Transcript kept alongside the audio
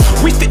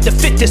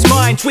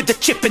minds with a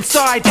chip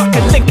inside, like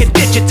a Lincoln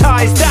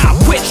digitized out,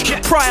 which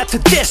prior to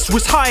this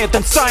was higher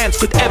than science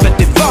could ever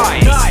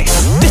devise.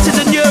 This is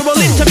a neural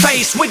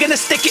interface, we're gonna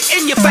stick it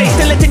in your face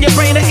till it's in your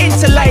brain and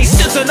interlace.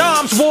 There's an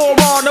arms war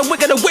on and we're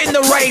gonna win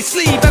the race.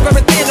 Leave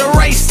everything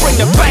erased, bring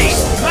the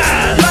bass.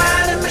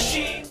 Man and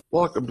machine.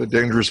 Welcome to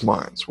Dangerous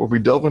Minds, where we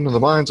delve into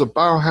the minds of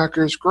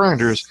biohackers,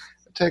 grinders,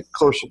 and take a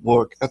closer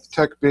look at the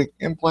tech being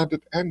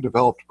implanted and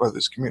developed by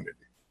this community.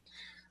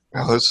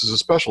 Now, this is a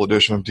special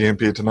edition of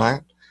DMP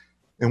Tonight,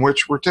 in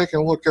which we're taking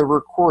a look at a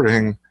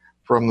recording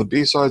from the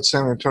B-Side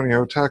San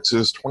Antonio,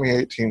 Texas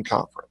 2018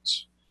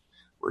 conference.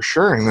 We're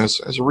sharing this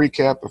as a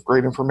recap of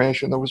great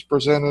information that was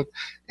presented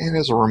and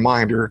as a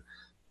reminder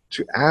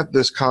to add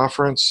this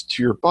conference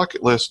to your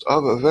bucket list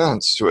of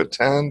events to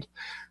attend,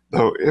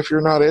 though if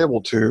you're not able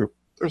to,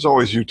 there's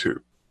always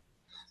YouTube.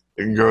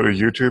 You can go to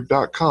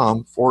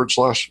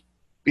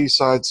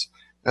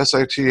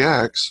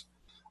youtube.com/BsidesSATX,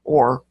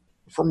 or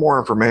for more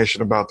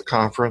information about the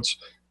conference,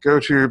 go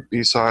to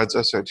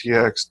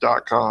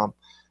bsidessatx.com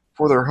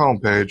for their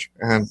homepage,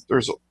 and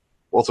there's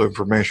both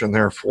information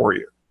there for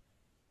you.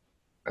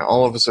 Now,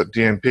 all of us at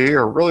DMP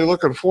are really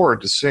looking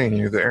forward to seeing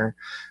you there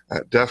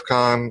at DEF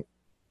CON,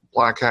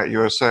 Black Hat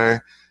USA,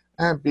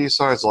 and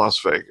B-Sides Las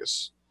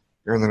Vegas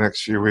here in the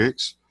next few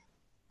weeks,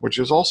 which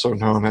is also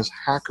known as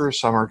Hacker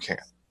Summer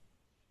Camp.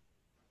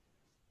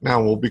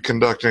 Now, we'll be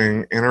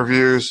conducting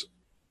interviews,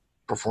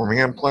 performing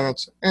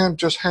implants, and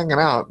just hanging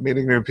out,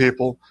 meeting new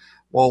people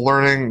while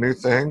learning new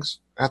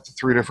things at the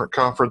 3 different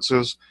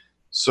conferences.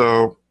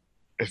 So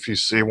if you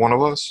see one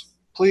of us,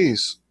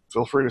 please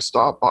feel free to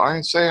stop by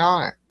and say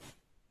hi.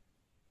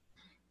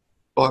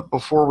 But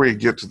before we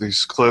get to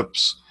these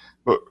clips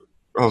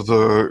of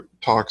the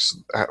talks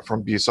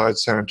from B-Side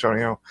San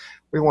Antonio,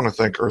 we want to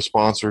thank our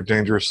sponsor,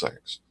 Dangerous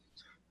Things,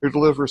 who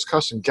delivers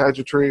custom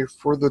gadgetry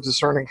for the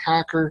discerning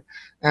hacker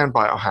and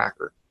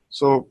biohacker.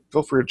 So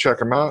feel free to check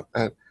them out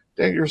at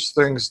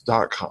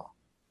dangerousthings.com.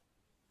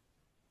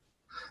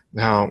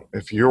 Now,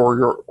 if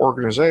your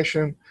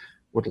organization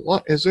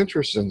is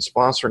interested in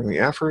sponsoring the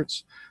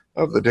efforts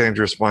of the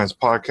Dangerous Minds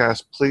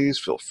podcast, please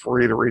feel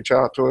free to reach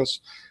out to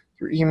us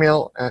through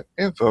email at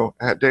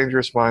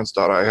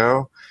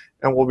info@dangerousminds.io,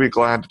 and we'll be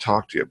glad to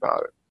talk to you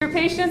about it. Your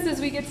patience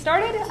as we get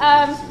started.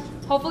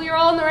 Hopefully you're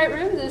all in the right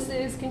room. This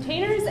is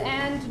Containers,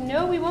 and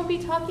no, we won't be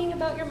talking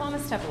about your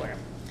mama's Tupperware.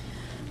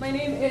 My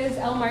name is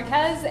Elle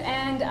Marquez,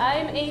 and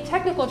I'm a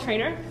technical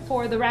trainer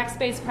for the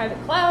Rackspace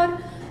Private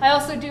Cloud. I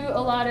also do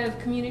a lot of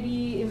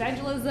community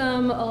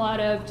evangelism, a lot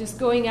of just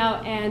going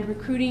out and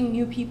recruiting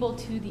new people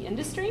to the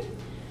industry.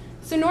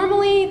 So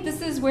normally, this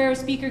is where a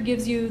speaker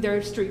gives you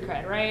their street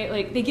cred, right?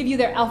 Like, they give you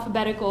their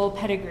alphabetical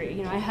pedigree.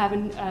 You know, I have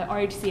an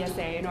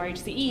RHCSA, an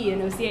RHCE,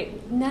 an OCA.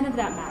 None of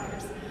that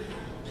matters.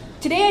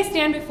 Today, I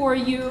stand before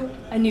you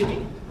a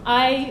newbie.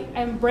 I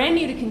am brand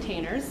new to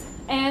containers.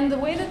 And the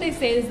way that they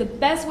say is the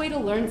best way to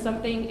learn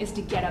something is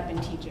to get up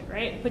and teach it,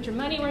 right? Put your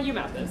money where your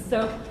mouth is.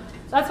 So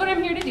that's what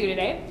I'm here to do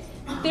today.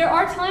 There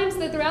are times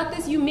that throughout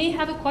this you may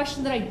have a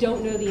question that I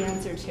don't know the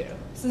answer to.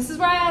 So this is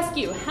where I ask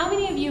you, how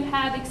many of you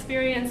have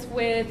experience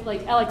with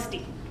like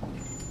LXD?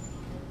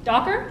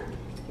 Docker?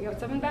 You got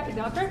something back?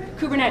 Docker?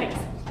 Kubernetes.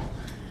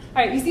 All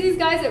right, you see these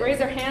guys that raise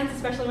their hands,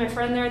 especially my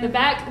friend there in the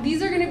back?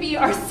 These are going to be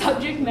our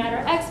subject matter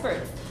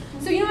experts.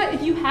 So you know what,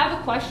 if you have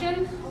a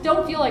question,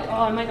 don't feel like,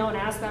 oh, I might not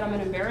ask that, I'm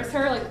going to embarrass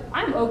her. Like,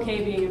 I'm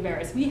okay being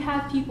embarrassed. We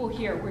have people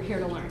here, we're here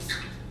to learn.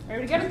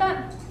 Ready to get at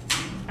that?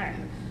 All right.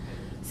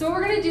 So what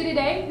we're going to do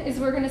today is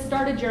we're going to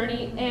start a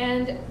journey,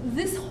 and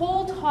this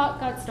whole talk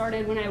got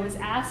started when I was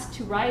asked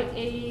to write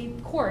a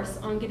course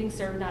on getting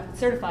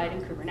certified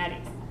in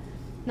Kubernetes.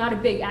 Not a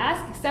big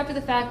ask, except for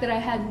the fact that I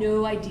had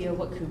no idea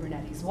what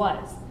Kubernetes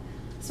was.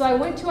 So I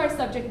went to our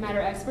subject matter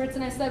experts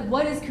and I said,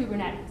 what is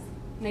Kubernetes?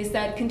 And they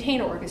said,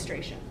 container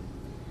orchestration.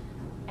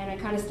 And I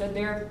kind of stood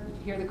there,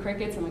 hear the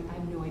crickets, I'm like, I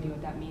have no idea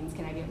what that means,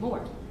 can I get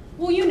more?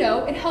 Well, you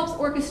know, it helps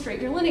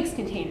orchestrate your Linux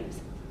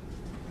containers.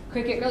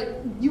 Cricket, like,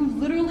 you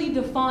literally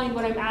defined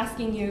what I'm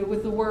asking you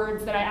with the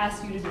words that I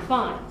asked you to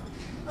define.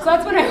 So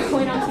that's when I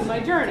went on to my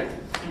journey.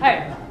 All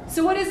right,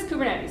 so what is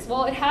Kubernetes?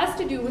 Well, it has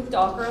to do with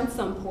Docker on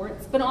some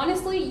ports, but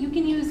honestly, you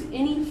can use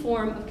any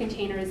form of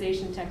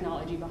containerization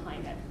technology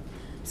behind it.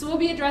 So we'll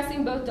be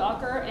addressing both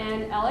Docker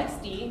and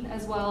LXD,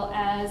 as well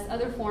as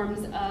other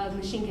forms of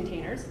machine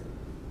containers.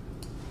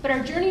 But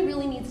our journey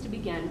really needs to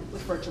begin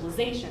with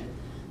virtualization,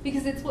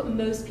 because it's what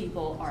most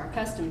people are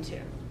accustomed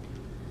to.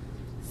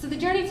 So the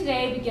journey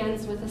today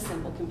begins with a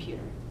simple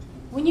computer.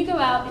 When you go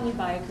out and you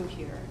buy a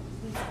computer,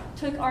 we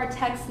took our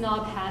tech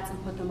snob hats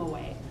and put them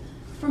away.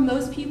 For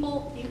most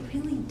people, it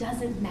really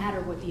doesn't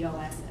matter what the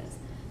OS is.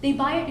 They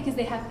buy it because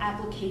they have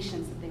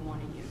applications that they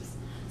want to use.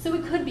 So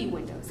it could be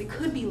Windows, it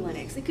could be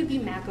Linux, it could be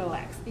Mac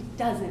OS. It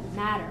doesn't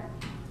matter.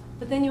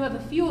 But then you have a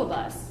few of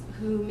us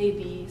who may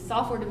be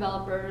software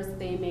developers,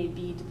 they may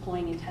be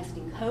deploying and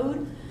testing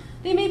code.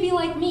 They may be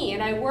like me,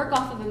 and I work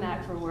off of a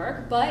Mac for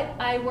work, but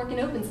I work in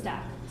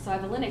OpenStack, so I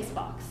have a Linux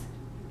box.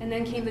 And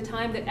then came the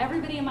time that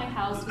everybody in my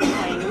house was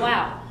playing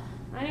WoW.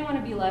 I didn't want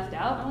to be left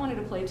out, I wanted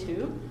to play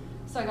too,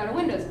 so I got a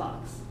Windows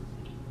box.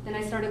 Then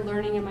I started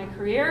learning in my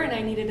career, and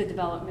I needed a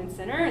development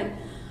center, and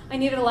I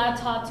needed a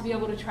laptop to be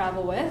able to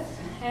travel with.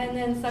 And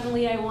then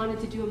suddenly I wanted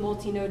to do a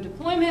multi-node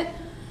deployment,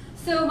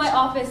 so my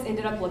office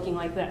ended up looking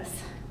like this.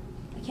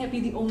 I can't be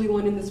the only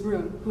one in this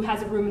room who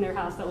has a room in their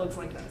house that looks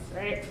like this,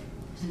 right?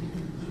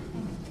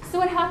 So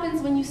what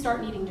happens when you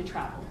start needing to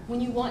travel? When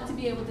you want to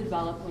be able to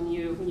develop when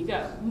you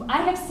go?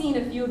 I have seen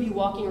a few of you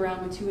walking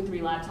around with 2 and 3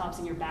 laptops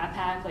in your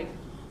backpack, like,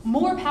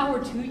 more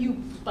power to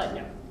you, but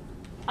no.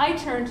 I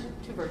turned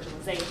to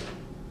virtualization.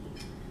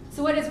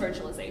 So what is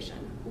virtualization?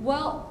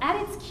 Well,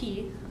 at its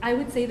key, I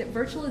would say that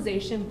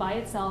virtualization by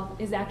itself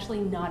is actually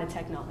not a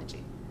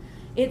technology.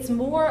 It's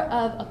more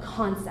of a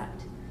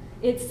concept.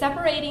 It's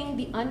separating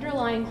the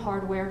underlying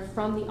hardware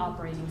from the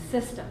operating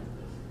system.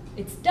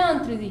 It's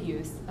done through the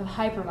use of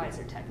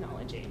hypervisor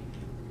technology.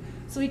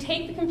 So we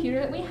take the computer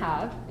that we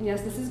have, and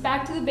yes, this is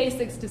back to the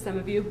basics to some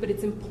of you, but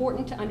it's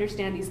important to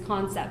understand these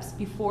concepts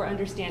before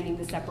understanding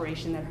the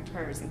separation that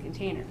occurs in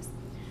containers.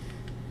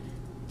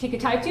 Take a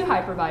Type 2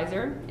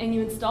 hypervisor, and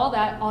you install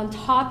that on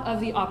top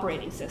of the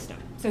operating system.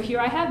 So here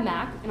I have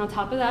Mac, and on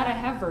top of that I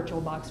have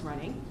VirtualBox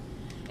running.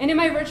 And in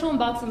my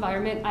VirtualBox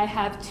environment, I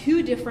have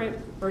 2 different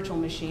virtual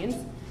machines,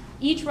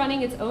 each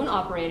running its own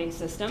operating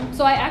system.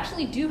 So I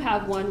actually do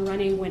have one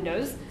running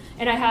Windows,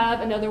 and I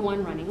have another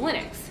one running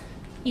Linux.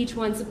 Each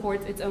one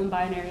supports its own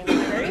binary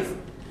libraries,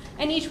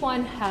 and each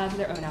one has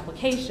their own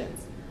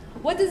applications.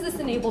 What does this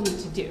enable me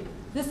to do?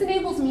 This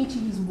enables me to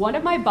use one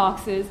of my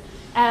boxes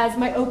as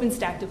my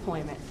OpenStack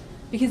deployment,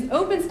 because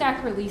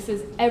OpenStack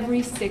releases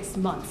every 6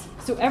 months.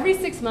 So every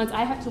 6 months,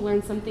 I have to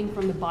learn something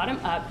from the bottom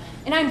up,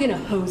 and I'm gonna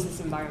hose this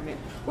environment.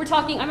 We're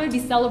talking, I'm gonna be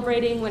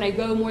celebrating when I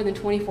go more than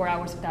 24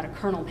 hours without a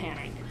kernel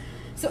panic.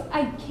 So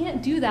I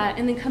can't do that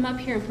and then come up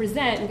here and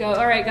present and go,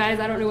 all right, guys,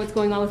 I don't know what's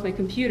going on with my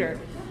computer.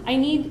 I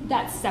need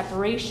that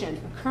separation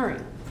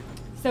occurring.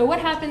 So what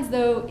happens,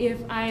 though, if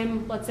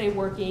I'm, let's say,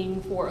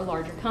 working for a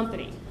larger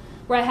company,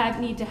 where I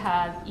need to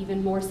have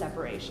even more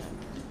separation?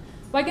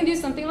 Well, I can do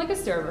something like a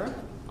server.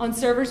 On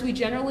servers, we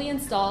generally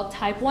install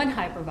Type 1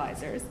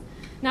 hypervisors.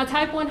 Now,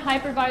 Type 1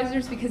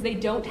 hypervisors, because they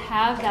don't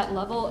have that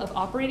level of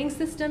operating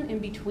system in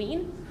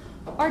between,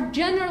 are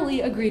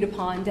generally agreed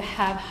upon to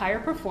have higher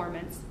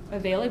performance,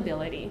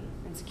 availability,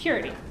 and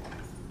security.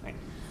 Right.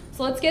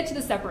 So let's get to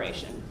the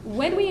separation.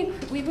 When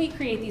we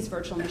create these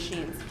virtual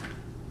machines,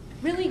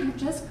 really you're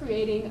just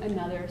creating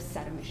another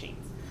set of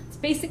machines. It's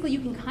basically, you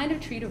can kind of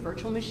treat a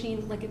virtual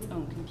machine like its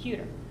own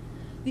computer.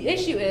 The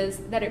issue is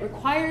that it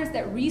requires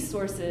that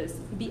resources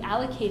be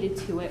allocated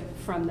to it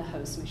from the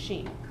host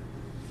machine.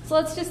 So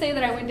let's just say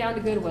that I went down to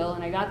Goodwill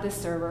and I got this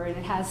server and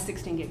it has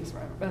 16 gigs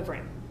of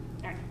RAM.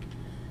 All right.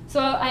 So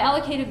I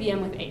allocate a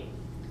VM with 8.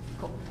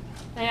 Cool.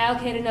 I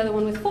allocate another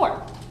one with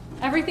 4.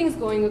 Everything's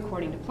going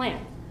according to plan.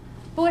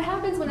 But what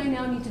happens when I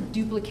now need to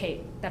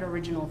duplicate that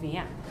original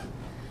VM?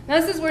 Now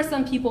this is where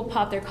some people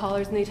pop their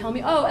collars and they tell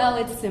me, oh, Elle,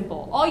 it's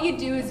simple. All you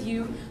do is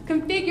you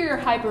configure your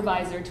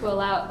hypervisor to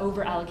allow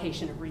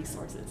over-allocation of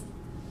resources.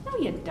 No,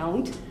 you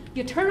don't.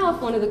 You turn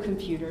off one of the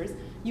computers,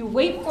 you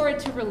wait for it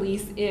to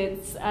release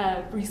its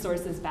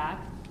resources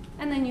back,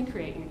 and then you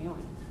create your new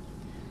one.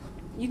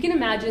 You can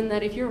imagine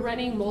that if you're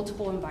running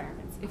multiple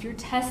environments, if you're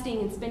testing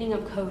and spinning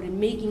up code and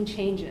making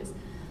changes,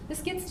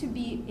 this gets to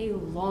be a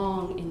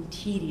long and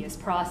tedious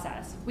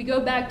process. We go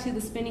back to the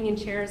spinning in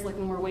chairs like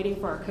when we're waiting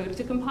for our code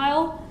to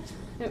compile.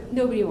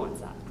 Nobody wants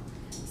that.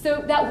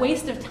 So that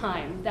waste of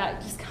time,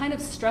 that just kind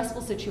of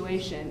stressful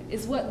situation,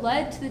 is what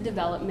led to the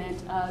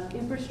development of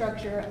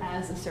infrastructure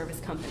as a service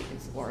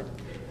companies, or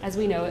as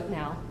we know it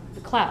now,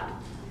 the cloud.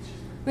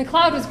 The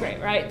cloud was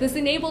great, right? This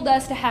enabled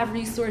us to have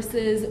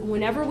resources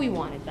whenever we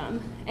wanted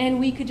them, and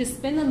we could just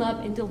spin them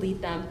up and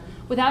delete them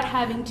without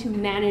having to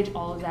manage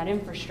all of that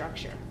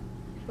infrastructure.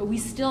 But we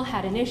still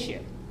had an issue,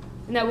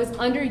 and that was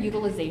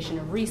underutilization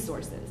of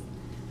resources.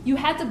 You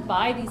had to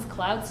buy these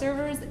cloud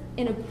servers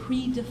in a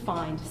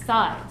predefined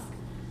size.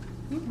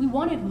 We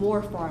wanted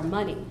more for our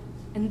money,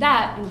 and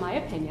that, in my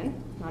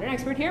opinion, not an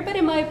expert here, but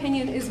in my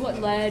opinion, is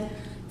what led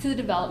to the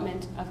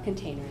development of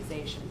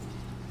containerization.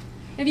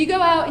 If you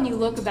go out and you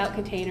look about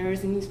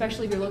containers, and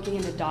especially if you're looking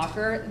into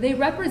Docker, they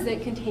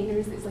represent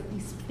containers as like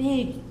these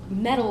big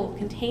metal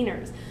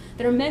containers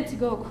that are meant to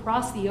go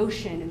across the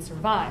ocean and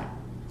survive.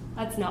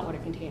 That's not what a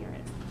container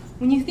is.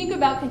 When you think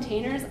about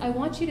containers, I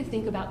want you to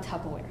think about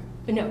Tupperware.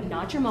 But no,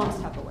 not your mom's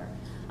Tupperware.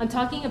 I'm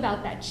talking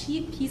about that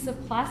cheap piece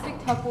of plastic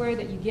Tupperware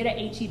that you get at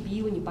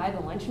H-E-B when you buy the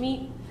lunch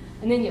meat,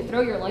 and then you throw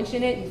your lunch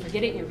in it and you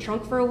forget it in your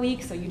trunk for a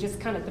week, so you just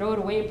kind of throw it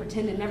away and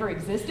pretend it never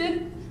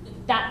existed.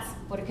 That's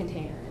what a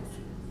container is.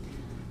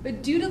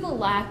 But due to the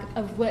lack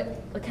of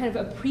kind of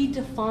a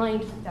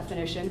predefined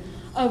definition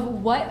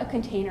of what a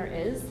container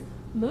is,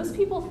 most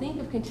people think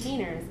of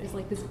containers as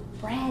like this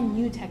brand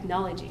new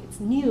technology. It's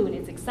new and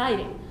it's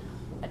exciting,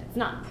 but it's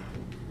not.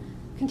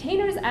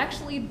 Containers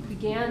actually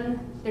began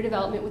their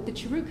development with the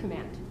chroot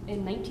command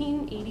in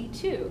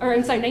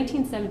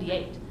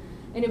 1978,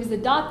 and it was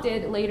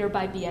adopted later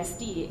by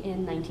BSD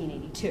in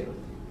 1982.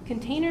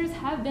 Containers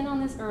have been on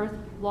this earth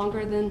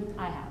longer than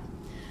I have.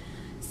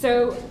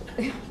 So,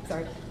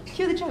 sorry.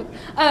 Cue the joke.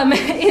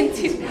 Thank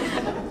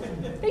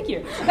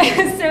you.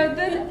 So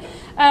then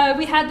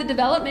we had the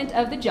development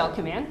of the gel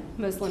command.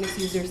 Most Linux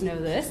users know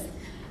this.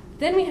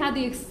 Then we had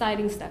the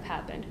exciting stuff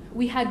happen.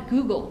 We had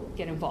Google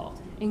get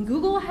involved. And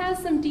Google has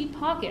some deep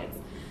pockets.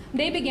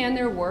 They began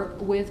their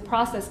work with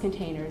process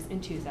containers in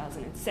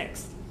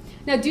 2006.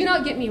 Now, do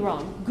not get me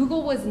wrong.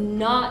 Google was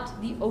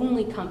not the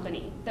only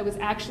company that was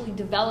actually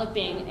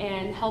developing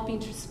and helping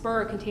to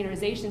spur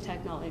containerization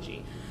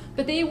technology.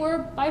 But they were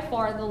by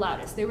far the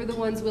loudest. They were the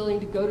ones willing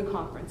to go to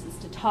conferences,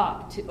 to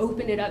talk, to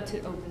open it up to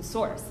open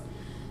source.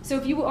 So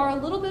if you are a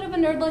little bit of a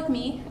nerd like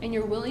me and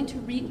you're willing to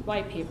read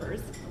white papers,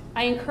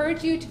 I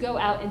encourage you to go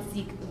out and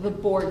seek the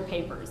Borg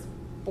papers.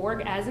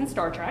 Borg as in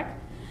Star Trek.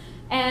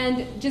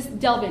 And just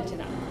delve into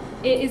them.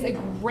 It is a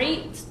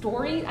great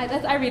story.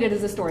 I read it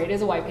as a story. It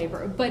is a white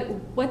paper. But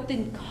what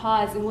the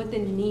cause and what the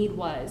need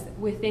was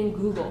within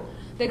Google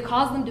that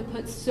caused them to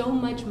put so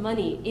much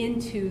money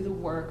into the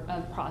work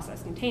of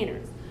process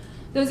containers.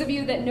 Those of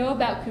you that know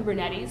about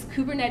Kubernetes,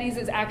 Kubernetes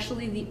is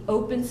actually the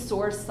open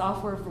source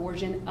software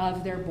version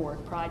of their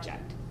Borg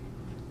project.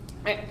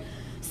 All right.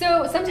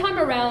 So sometime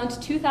around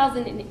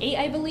 2008,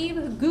 I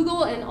believe,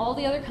 Google and all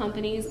the other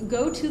companies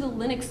go to the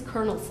Linux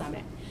kernel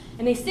summit.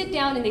 And they sit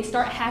down and they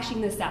start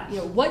hashing this out.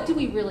 What do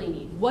we really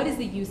need? What is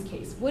the use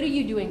case? What are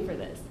you doing for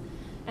this?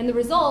 And the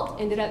result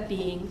ended up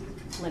being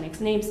Linux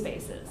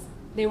namespaces.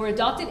 They were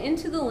adopted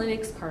into the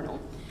Linux kernel.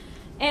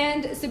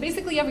 And so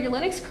basically you have your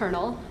Linux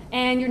kernel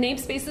and your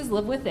namespaces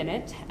live within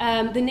it.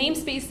 The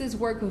namespaces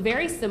work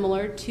very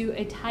similar to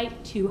a type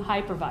 2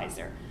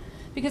 hypervisor.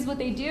 Because what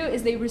they do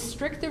is they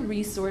restrict the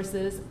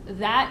resources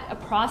that a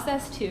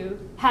process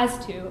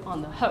has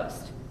on the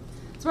host.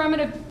 So I'm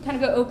going to kind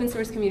of go open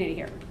source community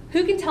here.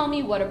 Who can tell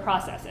me what a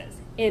process is?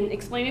 And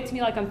explain it to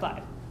me like I'm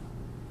 5.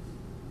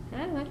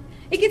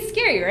 It gets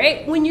scary,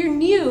 right? When you're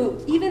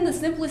new, even the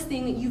simplest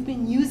thing that you've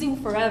been using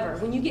forever,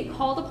 when you get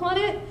called upon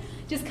it,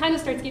 just kind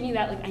of starts giving you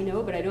that, like, I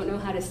know, but I don't know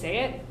how to say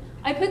it.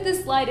 I put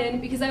this slide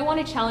in because I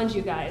want to challenge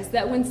you guys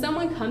that when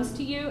someone comes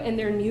to you and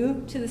they're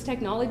new to this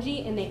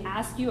technology and they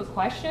ask you a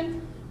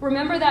question,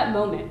 remember that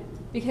moment.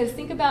 Because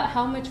think about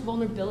how much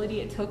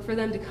vulnerability it took for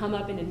them to come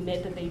up and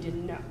admit that they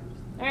didn't know.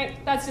 All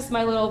right, that's just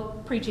my little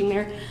preaching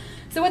there.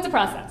 So what's a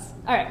process?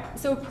 All right,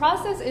 so a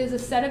process is a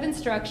set of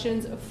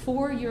instructions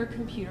for your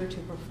computer to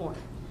perform.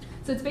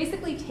 So it's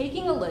basically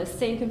taking a list,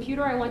 saying,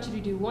 computer, I want you to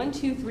do 1,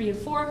 2, 3, and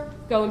 4,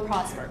 go and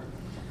prosper.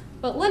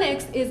 But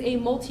Linux is a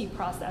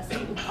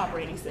multi-processing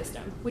operating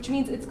system, which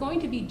means it's going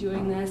to be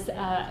doing this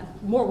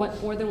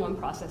more than one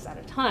process at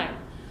a time,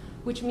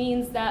 which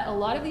means that a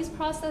lot of these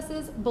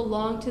processes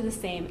belong to the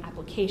same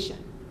application.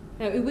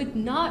 Now, it would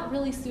not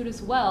really suit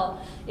us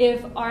well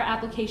if our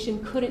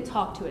application couldn't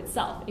talk to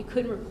itself. It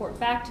couldn't report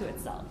back to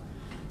itself.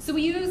 So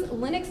we use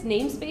Linux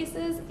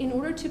namespaces in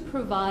order to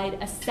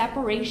provide a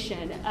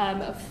separation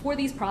for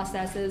these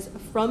processes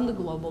from the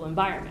global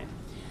environment.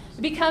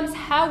 It becomes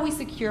how we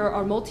secure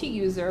our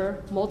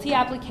multi-user,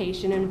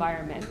 multi-application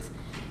environment.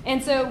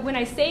 And so when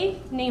I say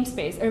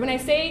namespace, or when I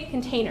say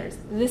containers,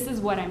 this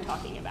is what I'm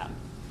talking about.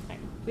 All right,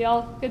 we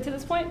all good to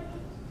this point?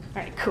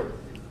 All right, cool.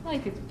 I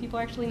like it. People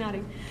are actually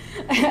nodding.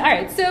 All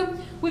right, so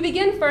we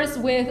begin first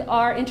with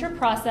our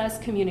inter-process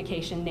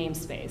communication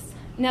namespace.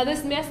 Now,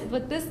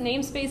 what this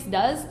namespace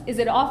does is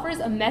it offers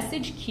a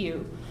message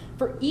queue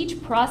for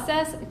each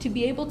process to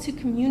be able to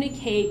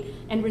communicate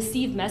and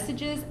receive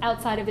messages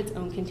outside of its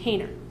own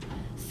container.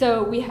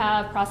 So we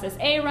have process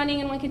A running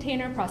in one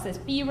container, process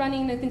B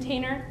running in a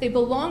container. They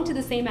belong to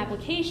the same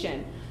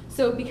application.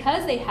 So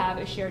because they have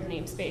a shared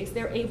namespace,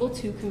 they're able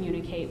to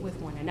communicate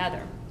with one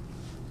another.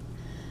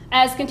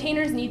 As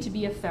containers need to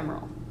be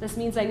ephemeral. This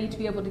means I need to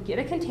be able to get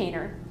a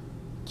container,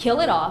 kill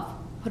it off,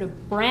 put a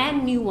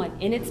brand new one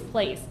in its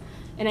place,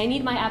 and I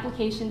need my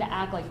application to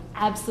act like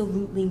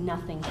absolutely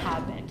nothing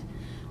happened.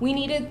 We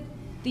needed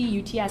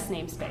the UTS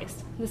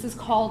namespace. This is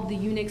called the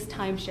Unix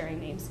time-sharing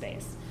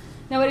namespace.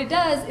 Now what it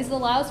does is it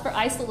allows for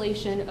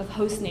isolation of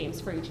host names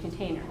for each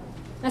container.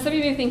 Now some of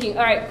you are thinking,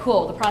 all right,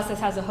 cool, the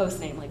process has a host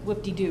name, like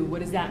whoop-de-doo,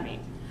 what does that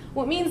mean?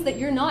 Well, it means that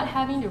you're not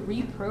having to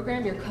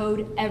reprogram your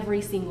code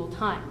every single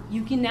time.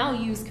 You can now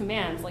use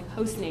commands like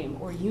hostname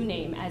or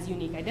uname as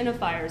unique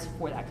identifiers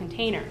for that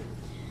container.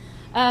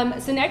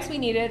 So next we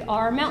needed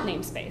our mount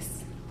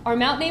namespace. Our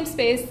mount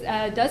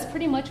namespace does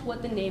pretty much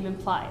what the name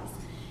implies.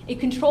 It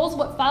controls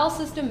what file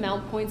system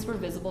mount points were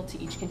visible to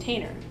each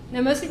container.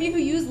 Now, most of you who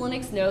use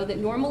Linux know that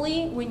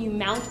normally when you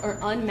mount or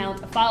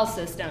unmount a file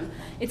system,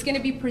 it's going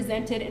to be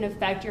presented and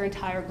affect your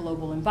entire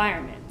global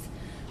environment.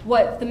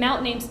 What the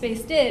mount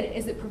namespace did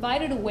is it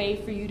provided a way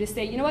for you to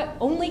say, you know what,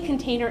 only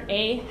container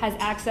A has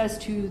access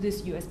to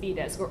this USB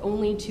disk, or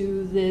only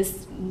to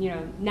this,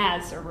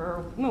 NAS server,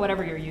 or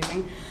whatever you're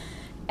using.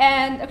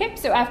 And okay,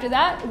 so after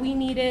that, we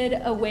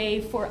needed a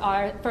way for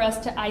us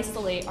to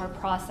isolate our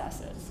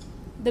processes.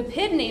 The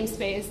PID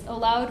namespace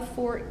allowed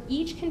for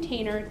each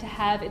container to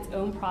have its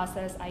own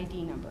process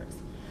ID numbers.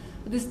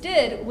 What this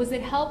did was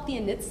it helped the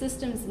init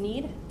system's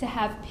need to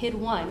have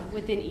PID1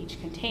 within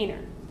each container.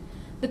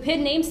 The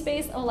PID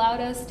namespace allowed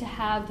us to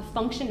have the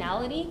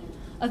functionality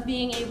of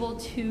being able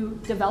to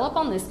develop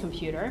on this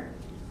computer,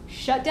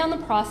 shut down the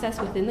process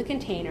within the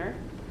container,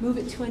 move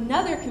it to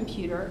another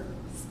computer,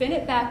 spin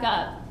it back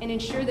up, and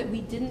ensure that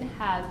we didn't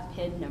have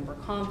PID number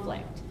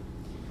conflict.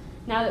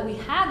 Now that we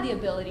had the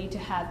ability to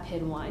have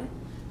PID 1,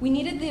 we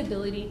needed the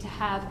ability to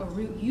have a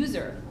root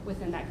user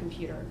within that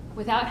computer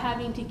without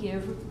having to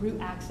give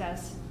root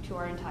access to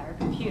our entire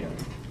computer.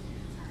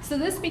 So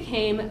this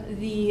became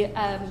the,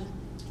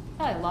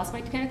 I lost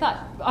my train of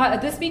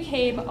thought. This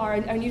became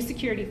our new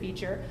security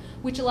feature,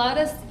 which allowed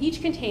us,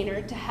 each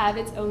container, to have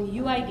its own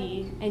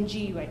UID and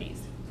GUIDs,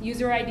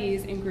 user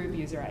IDs and group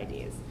user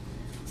IDs.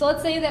 So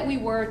let's say that we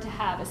were to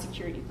have a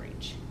security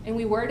breach, and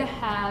we were to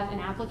have an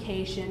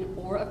application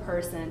or a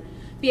person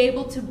be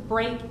able to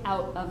break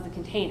out of the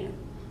container.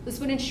 This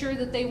would ensure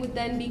that they would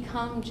then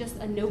become just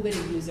a nobody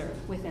user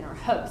within our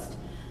host.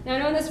 Now I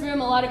know in this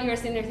room a lot of you are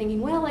sitting there thinking,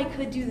 well, I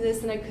could do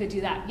this and I could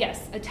do that.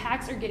 Yes,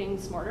 attacks are getting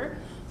smarter,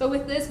 but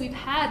with this we've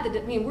had,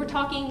 we're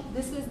talking,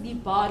 this is the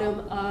bottom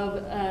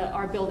of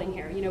our building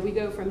here. You know, we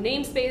go from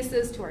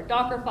namespaces to our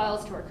Docker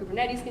files, to our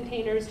Kubernetes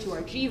containers, to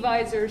our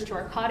gvisors, to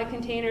our Kata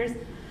containers.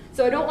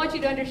 So I don't want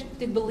you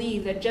to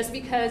believe that just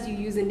because you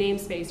use a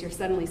namespace, you're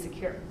suddenly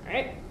secure, all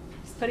right?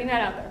 Just putting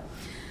that out there.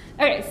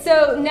 Okay,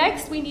 so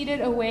next we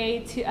needed a way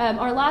to,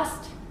 our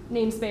last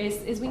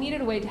namespace is we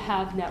needed a way to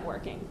have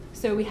networking.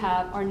 So we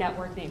have our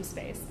network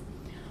namespace.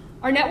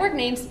 Our network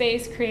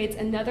namespace creates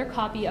another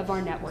copy of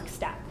our network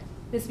stack.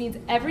 This means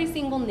every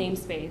single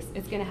namespace,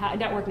 it's going to have a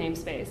network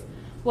namespace,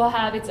 will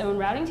have its own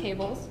routing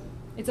tables,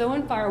 its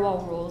own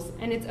firewall rules,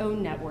 and its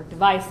own network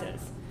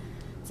devices.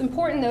 It's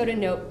important, though, to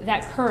note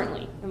that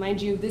currently, and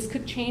mind you, this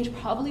could change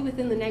probably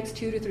within the next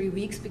 2 to 3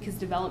 weeks because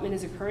development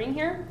is occurring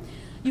here,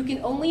 you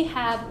can only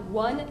have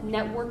one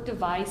network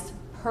device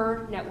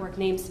per network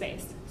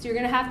namespace. So you're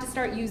going to have to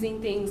start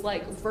using things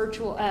like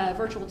virtual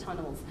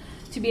tunnels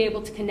to be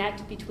able to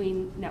connect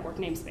between network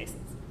namespaces.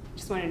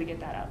 Just wanted to get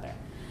that out there.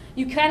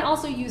 You can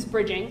also use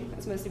bridging,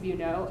 as most of you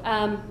know,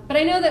 but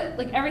I know that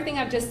like everything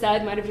I've just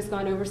said might have just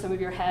gone over some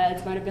of your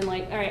heads, might have been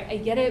like, all right, I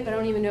get it, but I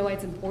don't even know why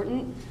it's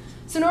important.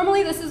 So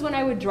normally this is when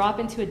I would drop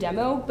into a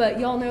demo, but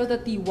y'all know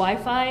that the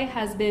Wi-Fi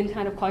has been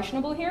kind of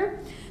questionable here.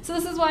 So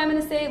this is why I'm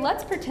going to say,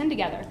 let's pretend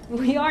together.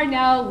 We are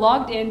now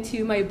logged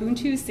into my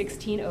Ubuntu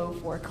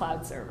 16.04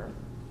 cloud server.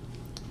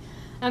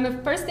 The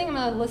first thing I'm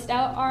going to list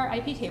out are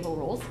IP table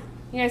rules.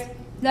 You guys,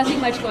 nothing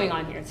much going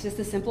on here. It's just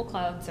a simple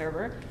cloud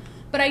server.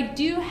 But I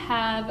do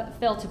have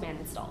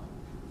fail2ban installed.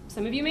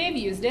 Some of you may have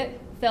used it.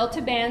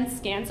 Fail2ban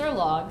scans our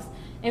logs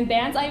and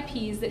bans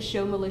IPs that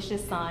show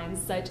malicious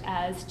signs, such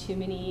as too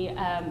many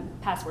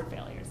password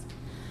failures.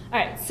 All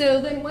right,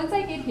 so then once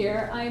I get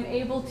here, I'm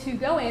able to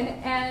go in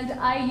and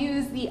I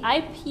use the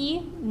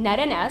IP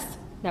netns,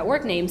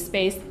 network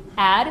namespace,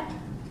 add,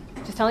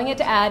 just telling it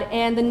to add,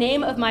 and the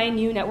name of my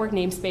new network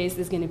namespace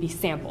is going to be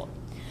sample.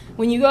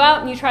 When you go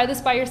out and you try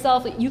this by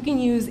yourself, you can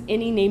use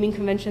any naming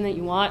convention that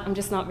you want. I'm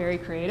just not very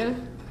creative.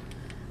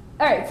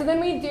 All right, so then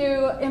we do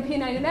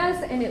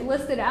np9ns and it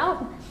listed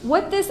out.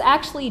 What this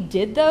actually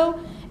did, though,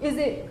 is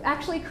it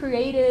actually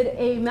created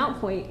a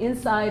mount point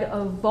inside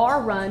of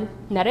var run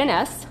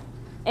netns,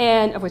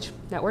 and of which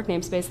network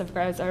namespace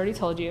I've already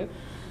told you,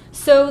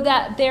 so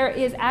that there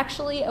is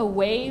actually a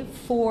way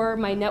for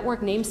my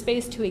network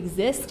namespace to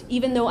exist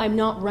even though I'm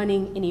not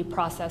running any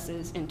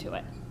processes into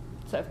it.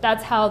 So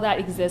that's how that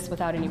exists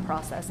without any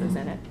processes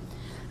in it.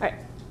 All right,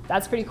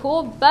 that's pretty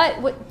cool,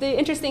 but what the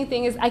interesting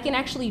thing is I can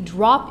actually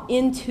drop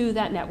into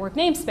that network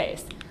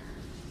namespace.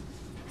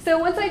 So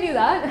once I do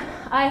that,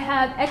 I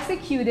have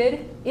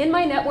executed in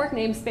my network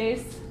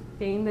namespace,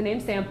 being the name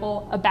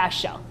sample, a bash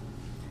shell.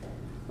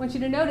 I want you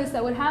to notice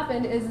that what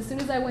happened is as soon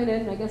as I went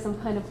in, and I guess I'm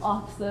kind of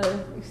off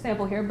the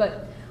example here,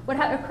 but what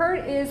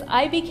occurred is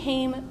I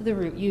became the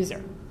root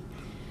user.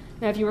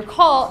 Now if you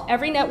recall,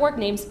 every network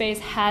namespace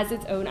has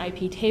its own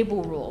IP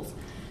table rules.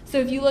 So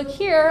if you look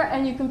here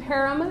and you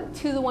compare them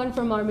to the one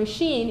from our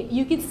machine,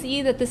 you can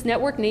see that this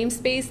network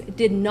namespace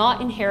did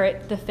not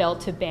inherit the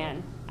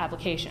fail2ban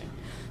application.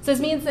 So this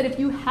means that if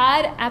you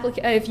had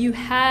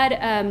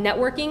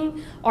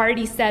networking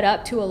already set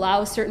up to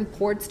allow certain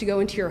ports to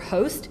go into your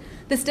host,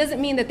 this doesn't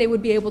mean that they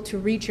would be able to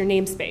reach your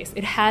namespace.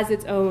 It has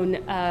its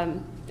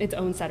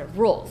own set of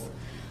rules.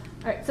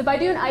 All right, so by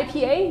doing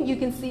IPA, you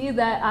can see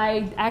that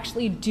I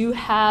actually do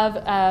have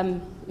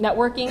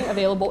networking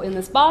available in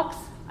this box.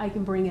 I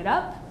can bring it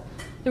up.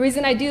 The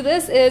reason I do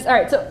this is, all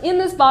right, so in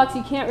this box,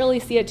 you can't really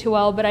see it too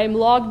well, but I'm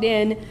logged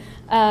in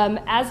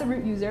as a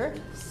root user.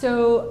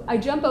 So I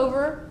jump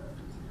over,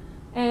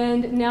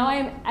 and now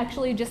I'm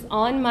actually just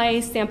on my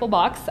sample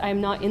box. I'm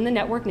not in the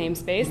network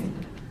namespace.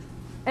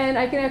 And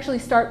I can actually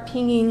start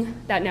pinging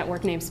that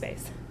network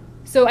namespace.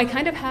 So I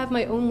kind of have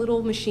my own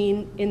little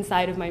machine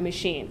inside of my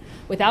machine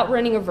without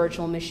running a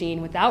virtual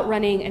machine, without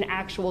running an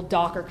actual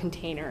Docker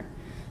container.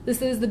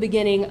 This is the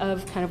beginning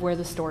of kind of where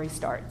the story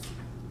starts.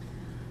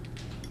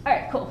 All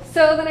right, cool.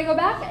 So then I go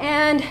back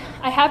and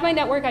I have my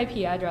network IP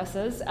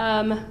addresses.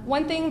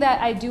 One thing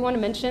that I do want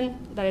to mention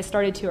that I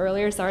started to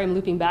earlier, sorry I'm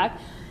looping back,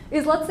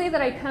 is let's say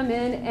that I come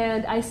in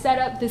and I set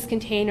up this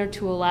container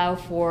to allow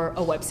for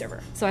a web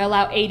server. So I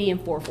allow 80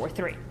 and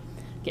 443.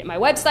 Get my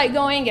website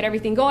going, get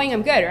everything going,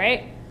 I'm good,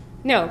 right?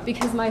 No,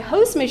 because my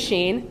host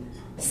machine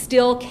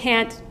still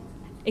can't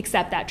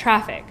accept that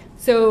traffic.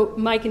 So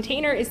my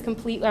container is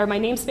complete, or my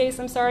namespace,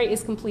 I'm sorry,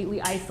 is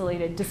completely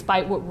isolated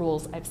despite what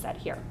rules I've set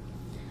here.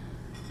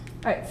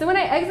 All right, so when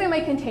I exit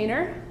my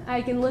container,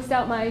 I can list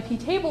out my IP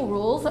table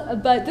rules,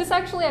 but this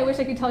actually, I wish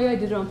I could tell you I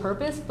did it on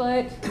purpose,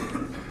 but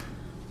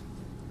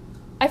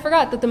I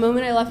forgot that the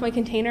moment I left my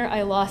container,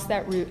 I lost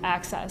that root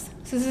access.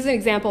 So this is an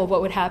example of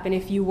what would happen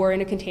if you were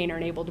in a container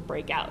and able to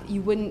break out.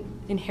 You wouldn't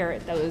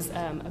inherit those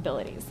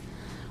abilities.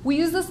 We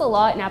use this a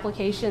lot in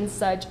applications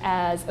such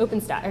as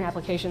OpenStack, and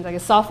applications, I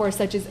guess software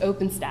such as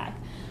OpenStack.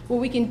 What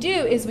we can do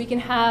is we can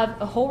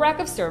have a whole rack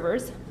of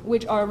servers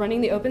which are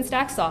running the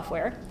OpenStack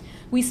software.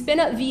 We spin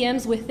up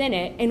VMs within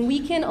it, and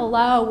we can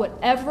allow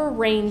whatever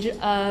range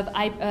of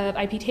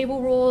IP table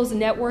rules,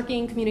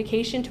 networking,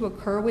 communication to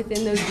occur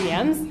within those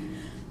VMs,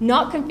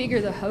 not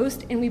configure the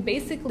host, and we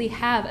basically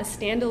have a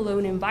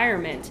standalone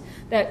environment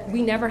that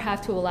we never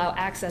have to allow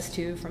access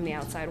to from the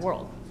outside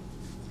world.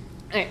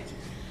 All right.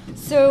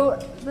 So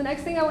the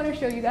next thing I want to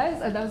show you guys,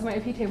 that was my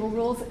IP table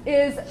rules,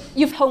 is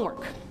you have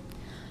homework.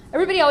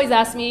 Everybody always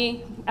asks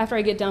me after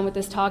I get done with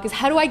this talk is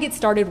how do I get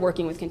started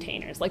working with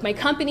containers? Like my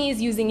company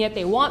is using it,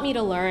 they want me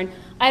to learn,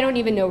 I don't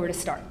even know where to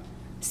start.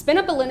 Spin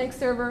up a Linux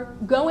server,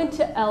 go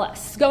into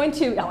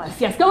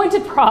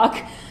proc,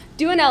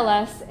 do an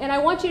ls, and I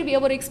want you to be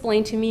able to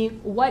explain to me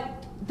what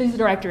these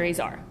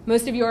directories are.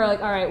 Most of you are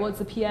like, all right, well, it's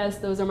the PS,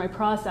 those are my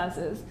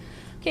processes.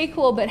 Okay,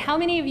 cool, but how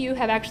many of you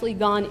have actually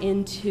gone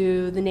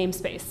into the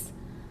namespace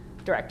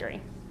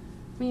directory?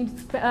 When you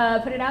put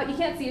it out, you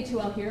can't see it too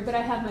well here, but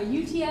I have my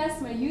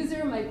UTS, my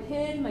user, my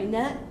PIN, my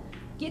net.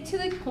 Get to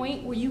the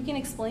point where you can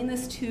explain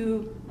this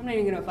to, I'm not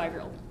even going to a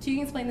 5-year-old, so you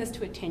can explain this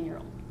to a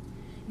 10-year-old.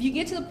 If you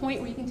get to the point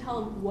where you can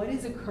tell them what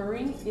is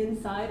occurring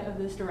inside of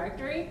this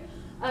directory,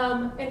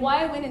 and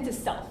why I went into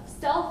Stealth.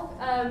 Stealth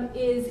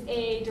is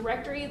a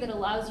directory that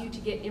allows you to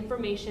get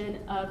information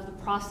of the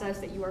process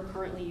that you are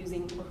currently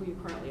using or who you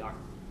currently are.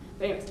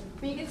 But anyways,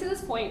 when you get to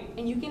this point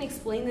and you can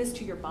explain this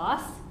to your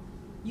boss,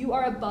 you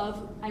are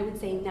above, I would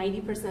say,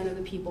 90% of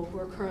the people who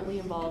are currently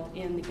involved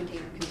in the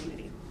container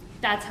community.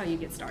 That's how you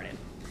get started.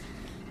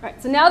 All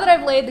right, so now that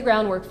I've laid the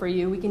groundwork for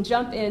you, we can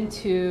jump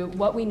into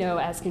what we know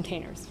as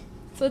containers.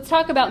 So let's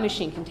talk about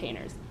machine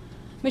containers.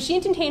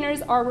 Machine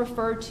containers are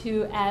referred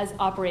to as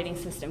operating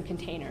system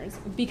containers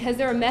because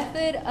they're a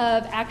method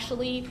of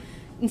actually,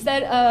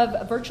 instead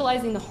of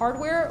virtualizing the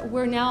hardware,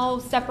 we're now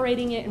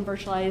separating it and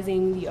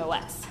virtualizing the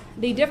OS.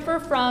 They differ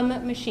from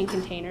machine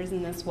containers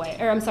in this way,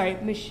 or I'm sorry,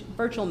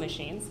 virtual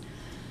machines.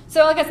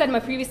 So like I said in my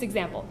previous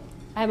example,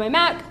 I have my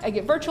Mac, I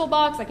get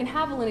VirtualBox, I can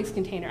have a Linux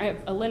container, I have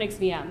a Linux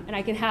VM, and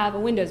I can have a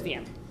Windows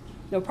VM.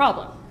 No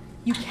problem.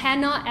 You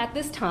cannot, at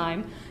this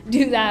time,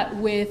 do that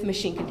with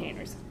machine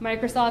containers.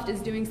 Microsoft is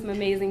doing some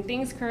amazing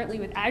things currently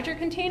with Azure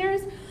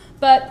containers,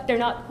 but they're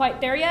not quite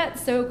there yet.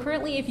 So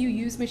currently, if you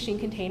use machine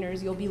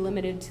containers, you'll be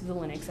limited to the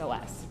Linux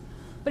OS.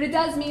 But it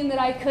does mean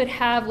that I could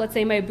have, let's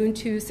say, my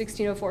Ubuntu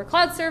 16.04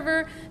 cloud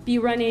server be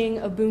running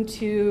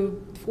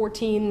Ubuntu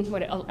 14,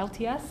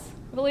 LTS,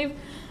 I believe,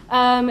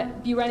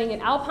 be running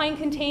an Alpine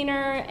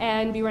container,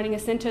 and be running a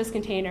CentOS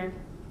container,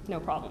 no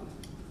problem.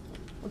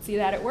 Let's see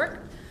that at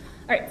work.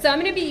 All right, so I'm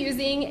going to be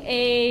using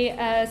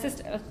a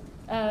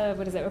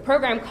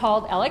program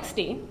called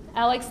LXD.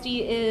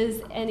 LXD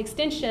is an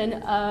extension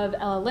of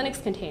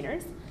Linux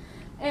containers.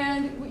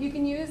 And what you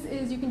can use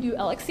is you can do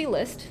LXC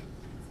list.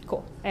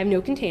 Cool, I have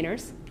no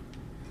containers.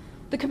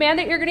 The command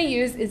that you're going to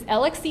use is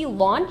LXC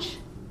launch.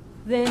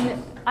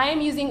 Then I am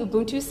using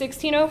Ubuntu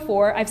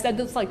 16.04. I've said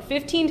this like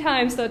 15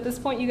 times, so at this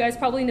point you guys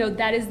probably know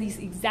that is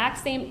the exact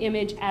same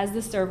image as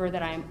the server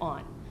that I am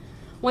on.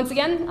 Once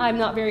again, I'm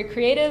not very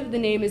creative. The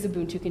name is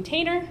Ubuntu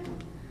container.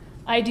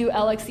 I do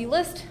LXC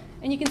list,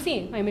 and you can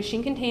see my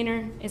machine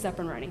container is up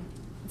and running.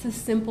 It's as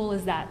simple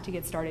as that to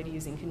get started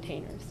using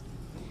containers.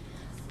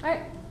 All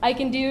right, I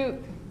can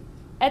do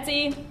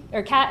Etsy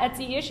or cat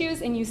Etsy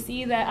issues, and you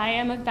see that I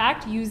am in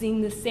fact using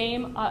the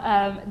same,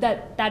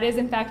 that is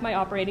in fact my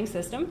operating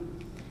system.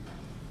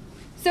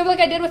 So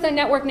like I did with a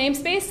network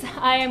namespace,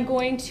 I am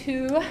going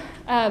to,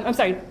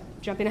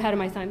 jumping ahead of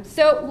my time.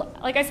 So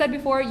like I said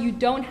before, you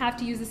don't have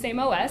to use the same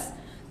OS.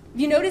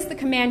 You notice the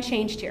command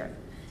changed here.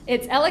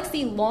 It's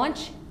LXC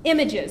launch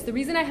images. The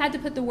reason I had to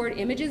put the word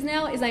images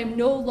now is I am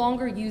no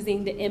longer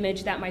using the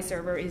image that my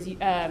server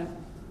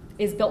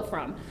is built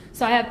from.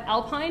 So I have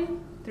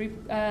Alpine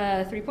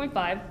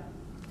 3.5,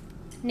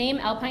 name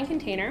Alpine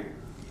container,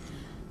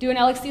 do an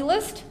LXC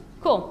list,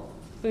 cool.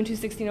 Ubuntu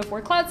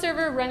 16.04 cloud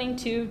server running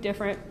 2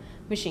 different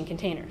machine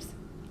containers.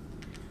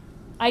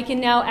 I can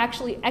now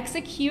actually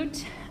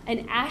execute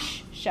an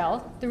Ash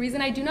shell. The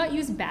reason I do not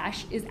use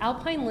Bash is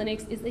Alpine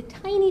Linux is a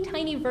tiny,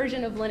 tiny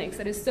version of Linux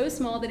that is so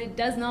small that it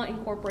does not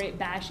incorporate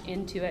Bash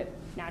into it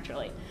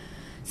naturally.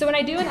 So when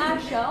I do an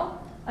Ash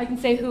shell, I can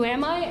say, who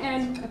am I?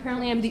 And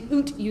apparently I'm the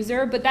oot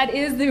user, but that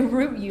is the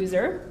root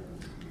user.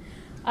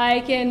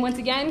 I can, once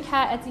again,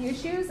 cat Etsy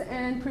issues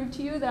and prove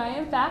to you that I,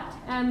 in fact,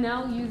 am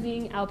now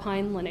using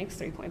Alpine Linux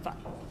 3.5.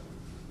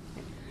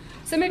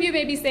 Some of you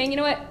may be saying, you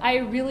know what, I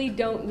really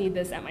don't need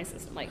this at my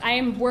system. Like, I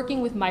am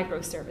working with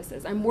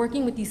microservices. I'm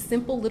working with these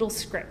simple little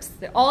scripts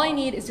that all I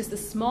need is just a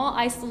small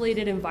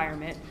isolated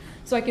environment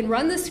so I can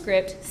run the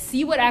script,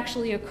 see what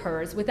actually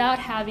occurs without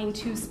having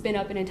to spin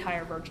up an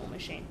entire virtual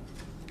machine.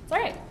 It's all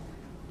right.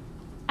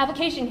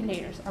 Application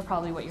containers are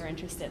probably what you're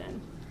interested in.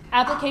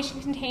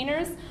 Application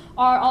containers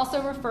are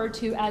also referred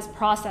to as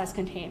process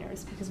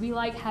containers because we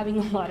like having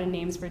a lot of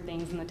names for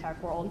things in the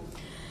tech world.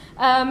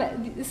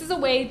 This is a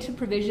way to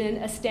provision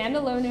a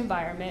standalone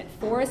environment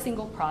for a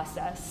single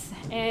process.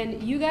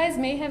 And you guys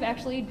may have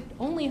actually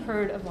only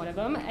heard of one of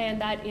them, and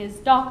that is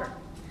Docker.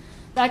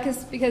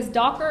 That's because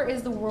Docker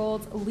is the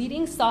world's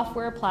leading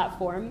software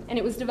platform, and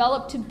it was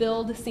developed to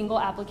build single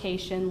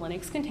application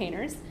Linux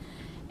containers.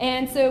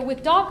 And so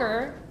with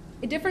Docker,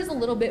 it differs a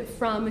little bit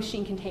from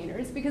machine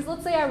containers because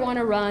let's say I want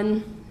to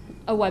run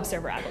a web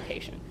server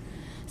application.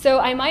 So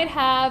I might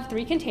have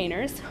 3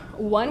 containers,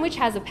 one which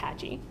has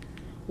Apache,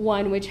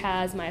 one which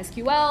has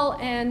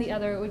MySQL, and the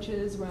other which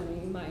is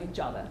running my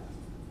Java.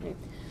 Right?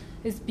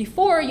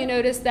 Before, you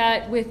notice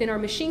that within our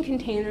machine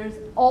containers,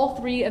 all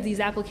 3 of these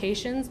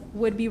applications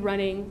would be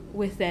running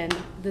within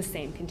the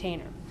same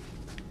container.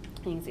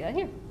 You can see that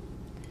here.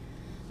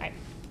 All right,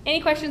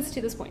 any questions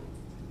to this point?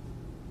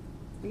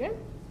 You good?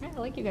 All right, I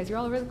like you guys, you're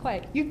all really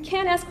quiet. You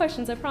can ask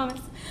questions, I promise.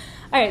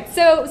 All right,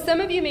 so some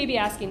of you may be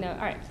asking though, all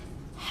right,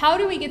 how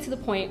do we get to the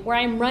point where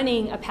I'm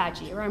running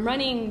Apache or I'm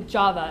running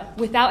Java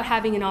without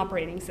having an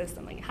operating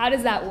system? Like, how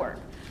does that work?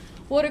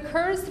 Well, it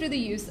occurs through the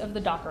use of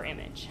the Docker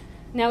image.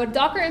 Now, what a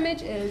Docker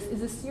image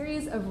is a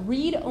series of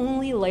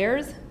read-only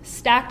layers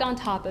stacked on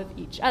top of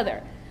each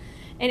other.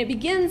 And it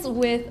begins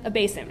with a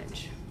base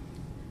image.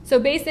 So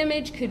base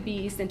image could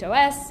be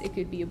CentOS, it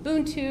could be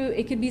Ubuntu,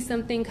 it could be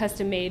something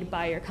custom made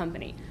by your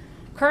company.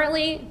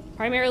 Currently,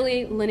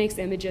 primarily Linux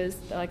images.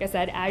 Like I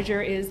said,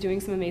 Azure is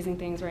doing some amazing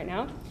things right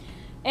now.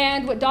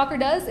 And what Docker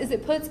does is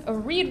it puts a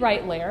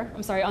read-write layer,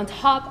 on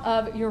top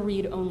of your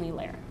read-only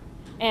layer.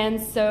 And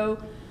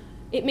so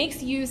it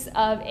makes use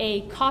of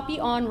a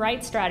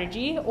copy-on-write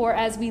strategy, or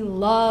as we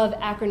love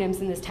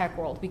acronyms in this tech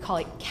world, we call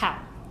it COW.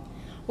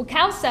 What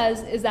COW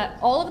says is that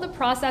all of the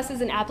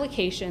processes and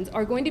applications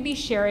are going to be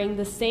sharing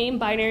the same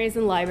binaries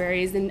and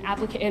libraries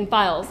and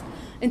files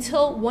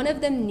until one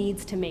of them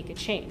needs to make a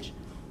change.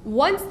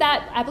 Once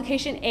that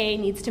application A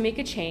needs to make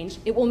a change,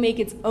 it will make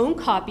its own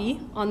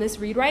copy on this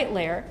read-write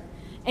layer,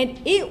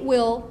 and it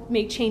will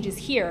make changes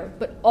here,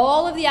 but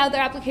all of the other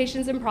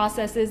applications and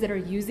processes that are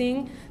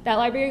using that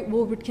library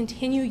will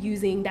continue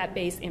using that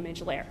base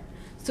image layer.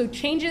 So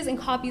changes and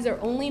copies are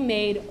only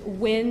made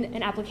when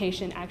an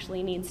application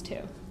actually needs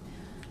to.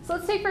 So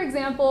let's take, for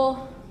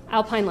example,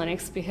 Alpine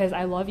Linux, because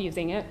I love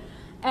using it,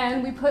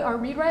 and we put our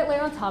read-write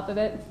layer on top of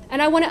it,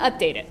 and I want to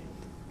update it.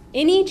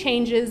 Any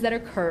changes that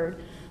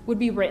occurred would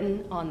be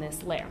written on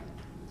this layer.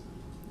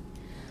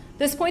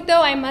 At this point,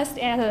 though, I must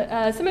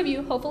add, some of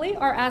you, hopefully,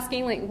 are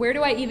asking, like, where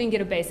do I even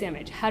get a base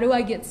image? How do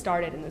I get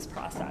started in this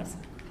process?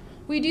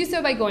 We do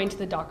so by going to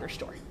the Docker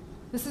store.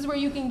 This is where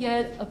you can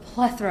get a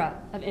plethora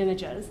of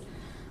images.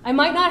 I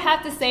might not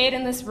have to say it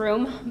in this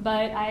room,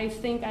 but I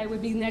think I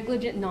would be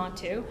negligent not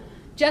to.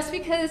 Just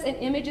because an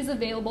image is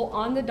available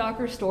on the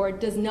Docker store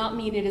does not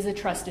mean it is a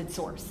trusted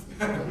source.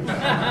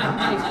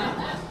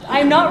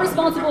 I'm not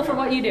responsible for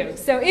what you do.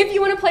 So if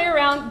you want to play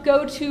around,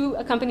 go to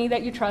a company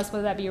that you trust,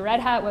 whether that be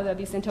Red Hat, whether that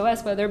be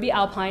CentOS, whether it be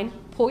Alpine,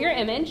 pull your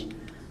image,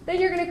 then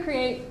you're going to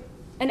create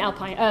an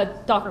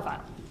Docker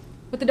file.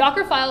 What the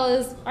Docker file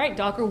is, all right,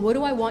 Docker, what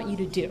do I want you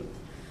to do?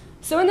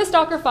 So in this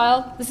Docker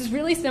file, this is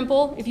really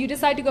simple. If you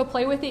decide to go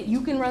play with it,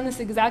 you can run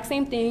this exact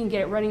same thing and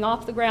get it running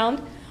off the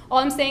ground. All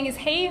I'm saying is,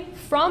 hey,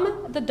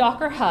 from the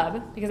Docker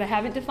Hub, because I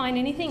haven't defined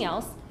anything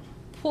else,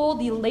 pull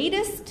the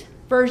latest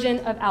version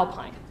of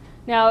Alpine.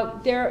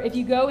 Now, if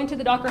you go into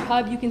the Docker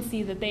Hub, you can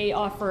see that they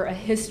offer a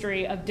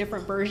history of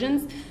different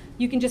versions.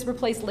 You can just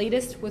replace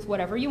latest with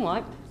whatever you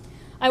want.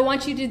 I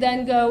want you to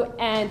then go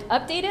and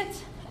update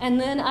it, and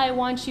then I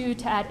want you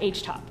to add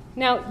htop.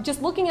 Now,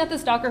 just looking at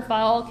this Docker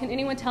file, can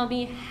anyone tell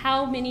me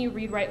how many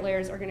read-write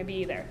layers are going to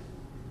be there?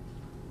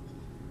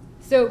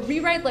 So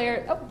read-write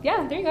layer, oh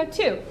yeah, there you go,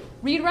 2.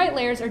 Read-write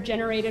layers are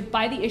generated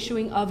by the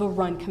issuing of a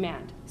run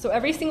command. So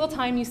every single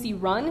time you see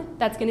run,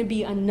 that's going to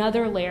be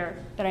another layer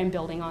that I'm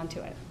building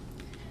onto it.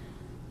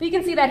 But you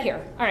can see that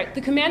here. All right,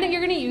 the command that you're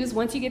going to use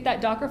once you get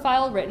that Docker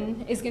file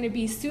written is going to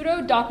be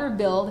sudo docker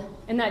build,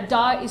 and that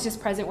dot is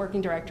just present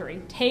working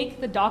directory. Take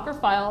the Docker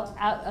file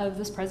out of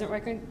this present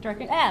working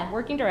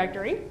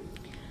directory,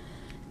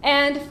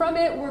 and from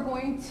it we're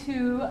going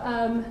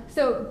to,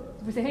 so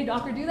we say, hey,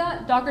 Docker, do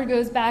that. Docker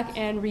goes back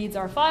and reads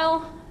our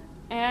file,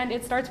 and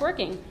it starts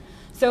working.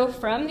 So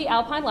from the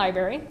Alpine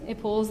library, it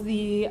pulls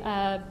the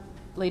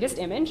latest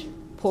image,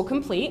 pull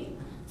complete.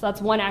 So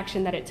that's one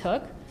action that it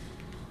took.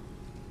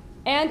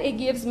 And it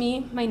gives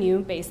me my new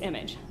base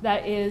image.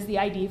 That is the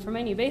ID for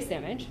my new base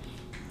image.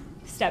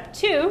 Step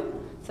 2,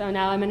 so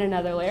now I'm in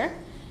another layer,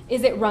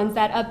 is it runs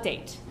that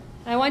update.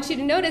 And I want you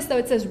to notice, though,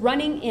 it says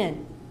running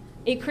in.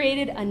 It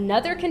created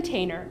another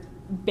container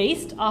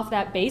based off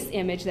that base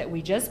image that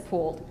we just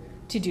pulled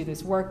to do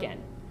this work in.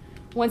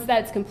 Once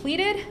that's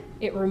completed,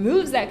 it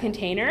removes that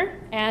container,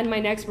 and my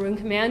next run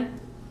command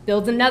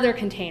builds another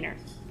container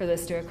for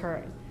this to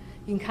occur.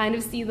 You can kind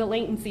of see the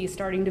latency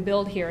starting to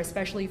build here,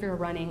 especially if you're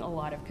running a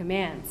lot of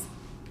commands.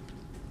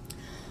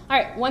 All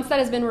right, once that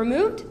has been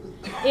removed,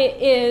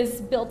 it is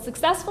built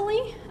successfully.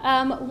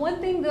 One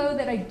thing, though,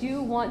 that I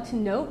do want to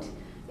note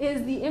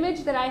is the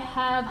image that I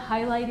have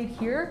highlighted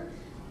here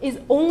is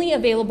only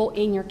available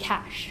in your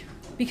cache,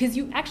 because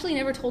you actually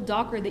never told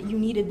Docker that you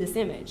needed this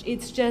image.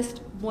 It's just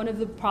one of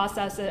the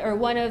processes, or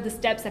one of the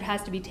steps that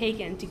has to be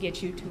taken to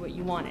get you to what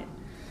you wanted.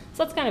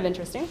 So that's kind of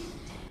interesting.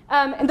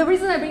 And the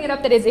reason I bring it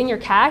up that it's in your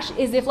cache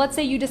is if, let's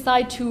say, you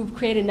decide to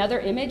create another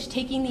image,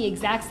 taking the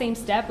exact same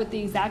step with the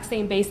exact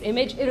same base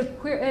image, it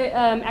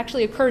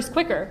actually occurs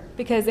quicker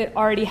because it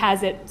already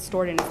has it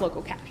stored in its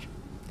local cache.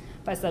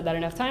 If I said that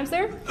enough times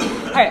there.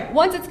 All right,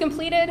 once it's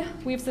completed,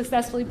 we've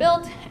successfully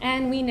built,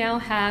 and we now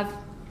have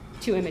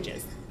two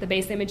images, the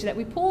base image that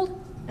we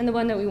pulled and the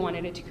one that we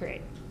wanted it to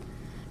create.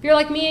 If you're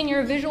like me and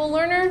you're a visual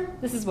learner,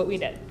 this is what we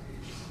did.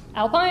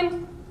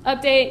 Alpine,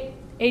 update,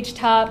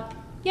 htop,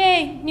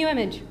 yay, new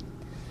image.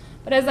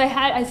 But as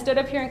I stood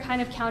up here and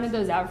kind of counted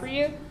those out for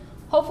you,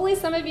 hopefully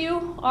some of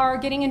you are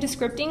getting into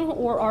scripting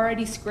or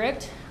already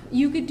script.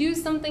 You could do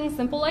something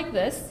simple like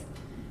this,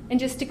 and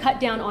just to cut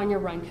down on your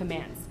run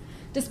commands.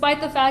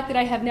 Despite the fact that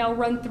I have now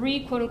run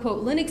 3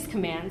 quote-unquote Linux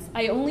commands,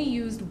 I only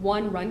used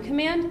 1 run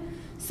command,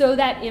 so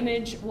that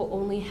image will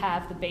only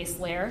have the base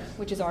layer,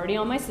 which is already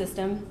on my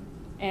system,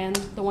 and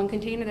the 1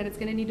 container that it's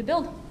going to need to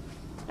build.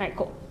 All right,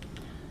 cool.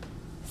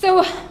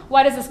 So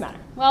why does this matter?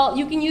 Well,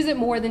 you can use it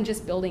more than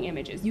just building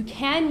images. You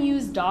can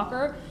use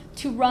Docker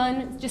to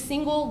run just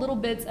single little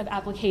bits of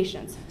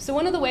applications. So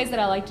one of the ways that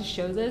I like to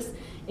show this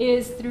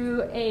is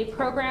through a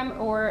program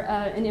or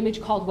an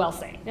image called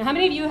Wellsay. Now, how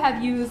many of you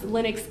have used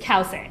Linux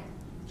Cowsay?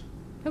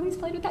 Nobody's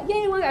played with that?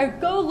 Yay,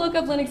 go look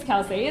up Linux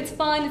Cowsay. It's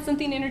fun. It's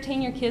something to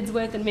entertain your kids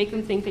with and make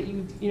them think that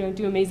you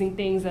do amazing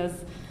things as,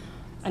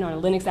 I don't know,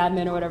 a Linux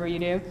admin or whatever you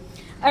do.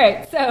 All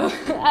right, so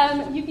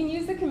you can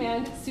use the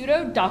command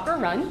sudo docker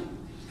run.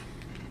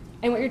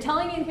 And what you're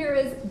telling it here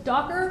is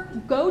Docker,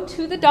 go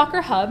to the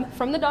Docker Hub,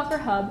 from the Docker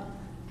Hub,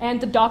 and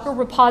the Docker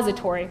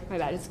repository. My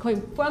bad, it's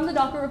going from the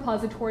Docker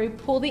repository,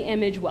 pull the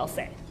image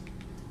Wellsay.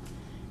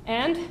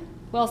 And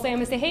Wellsay, I'm going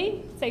to say,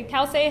 hey, say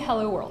Cowsay,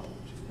 hello world.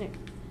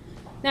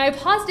 Now, I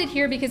paused it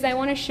here because I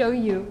want to show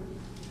you,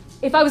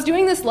 if I was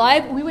doing this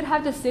live, we would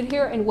have to sit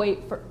here and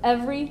wait for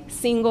every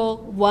single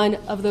one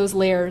of those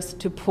layers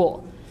to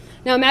pull.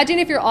 Now, imagine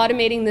if you're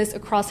automating this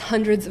across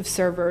hundreds of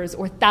servers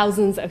or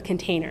thousands of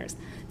containers.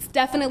 It's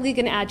definitely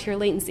going to add to your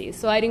latency.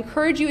 So I'd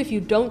encourage you, if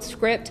you don't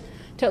script,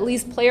 to at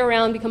least play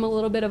around, become a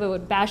little bit of a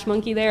bash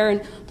monkey there,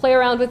 and play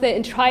around with it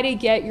and try to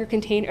get your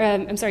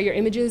your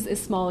images as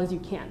small as you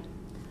can.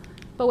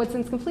 But what's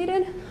since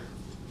completed?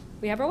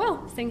 We have our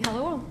well saying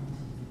hello world.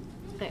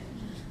 Okay.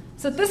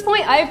 So at this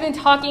point, I've been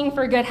talking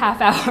for a good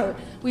half hour.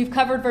 We've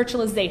covered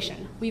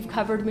virtualization. We've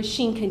covered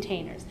machine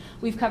containers.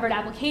 We've covered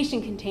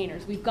application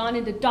containers. We've gone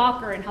into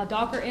Docker and how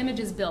Docker image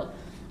is built.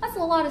 That's a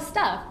lot of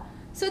stuff.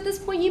 So at this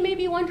point, you may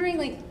be wondering,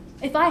 like,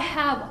 if I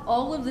have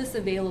all of this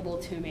available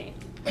to me,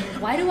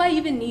 why do I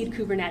even need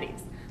Kubernetes?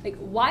 Like,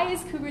 why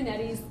is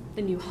Kubernetes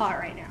the new hot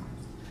right now?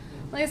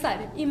 Like I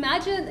said,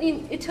 imagine,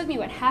 it took me,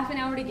 what, half an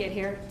hour to get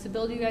here to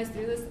build you guys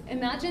through this.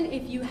 Imagine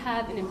if you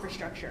have an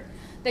infrastructure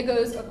that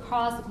goes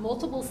across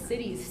multiple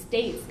cities,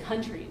 states,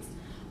 countries,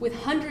 with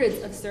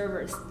hundreds of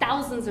servers,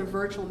 thousands of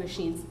virtual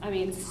machines. I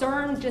mean,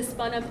 CERN just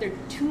spun up their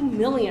 2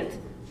 millionth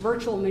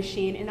virtual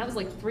machine, and that was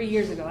like 3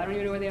 years ago. I don't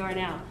even know where they are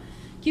now.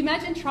 Can you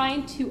imagine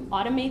trying to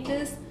automate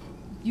this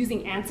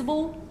using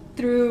Ansible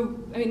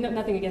through, I mean,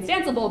 nothing against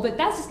Ansible, but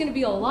that's just going to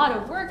be a lot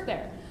of work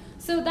there.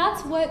 So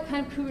that's what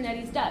kind of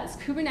Kubernetes does.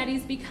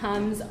 Kubernetes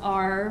becomes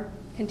our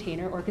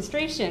container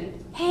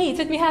orchestration. Hey, it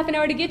took me half an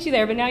hour to get you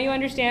there, but now you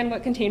understand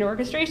what container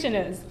orchestration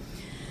is.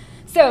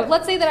 So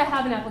let's say that I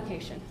have an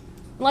application.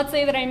 Let's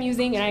say that I'm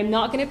using, and I'm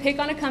not going to pick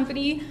on a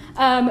company,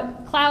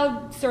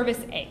 Cloud Service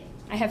A.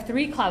 I have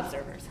 3 cloud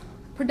servers.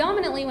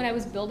 Predominantly, when I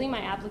was building my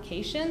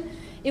application,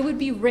 it would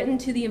be written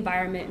to the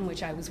environment in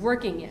which I was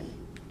working in.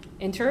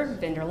 Enter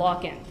vendor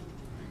lock-in.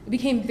 It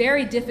became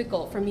very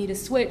difficult for me to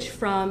switch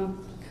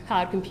from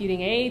Cloud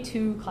Computing A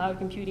to Cloud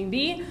Computing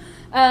B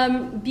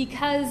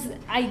because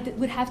I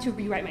would have to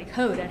rewrite my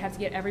code. I'd have to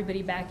get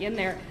everybody back in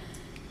there.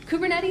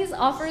 Kubernetes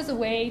offers a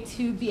way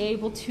to be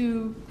able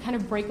to kind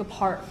of break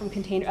apart from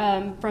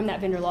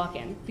that vendor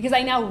lock-in, because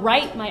I now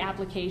write my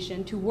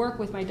application to work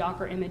with my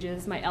Docker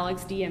images, my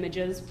LXD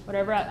images,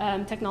 whatever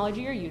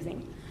technology you're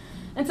using.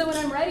 And so when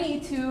I'm ready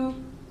to,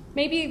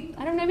 maybe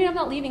I'm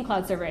not leaving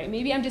Cloud Server A,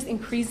 maybe I'm just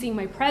increasing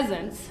my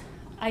presence,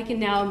 I can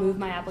now move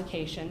my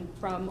application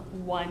from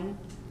one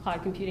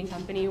cloud computing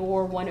company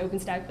or one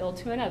OpenStack build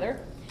to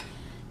another.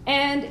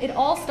 And it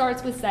all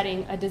starts with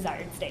setting a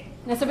desired state.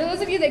 Now, so for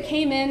those of you that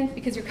came in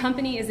because your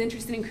company is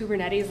interested in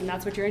Kubernetes and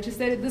that's what you're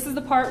interested in, this is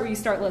the part where you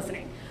start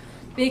listening.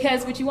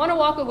 because what you want to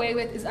walk away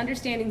with is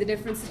understanding the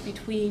differences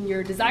between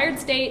your desired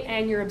state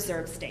and your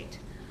observed state.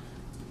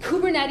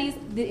 Kubernetes,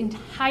 the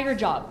entire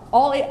job,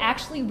 all it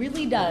actually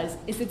really does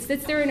is it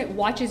sits there and it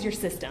watches your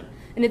system.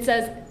 And it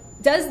says,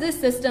 does this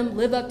system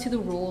live up to the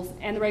rules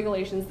and the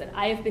regulations that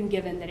I have been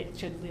given that it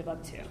should live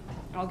up to?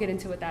 I'll get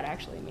into what that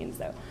actually means,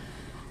 though.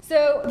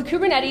 So the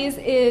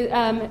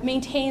Kubernetes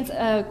maintains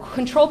a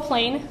control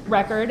plane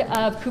record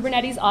of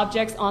Kubernetes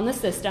objects on the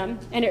system,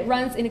 and it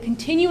runs in a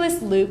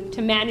continuous loop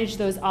to manage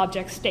those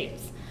object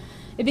states.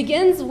 It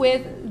begins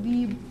with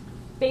the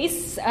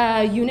base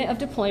unit of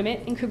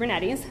deployment in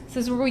Kubernetes. So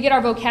this is where we get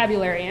our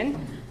vocabulary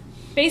in.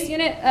 Base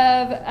unit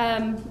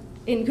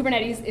in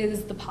Kubernetes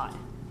is the pod.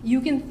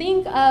 You can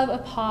think of a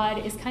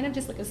pod as kind of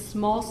just like a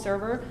small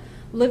server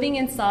living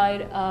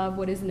inside of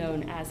what is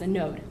known as a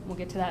node. We'll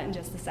get to that in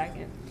just a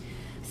second.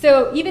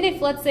 So even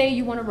if, let's say,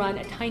 you want to run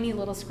a tiny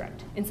little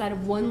script inside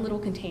of one little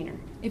container,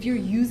 if you're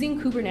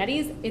using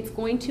Kubernetes, it's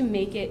going to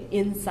make it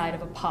inside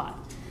of a pod.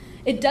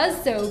 It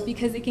does so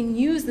because it can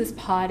use this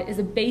pod as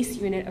a base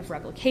unit of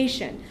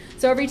replication.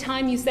 So every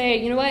time you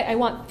say, you know what, I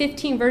want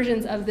 15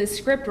 versions of this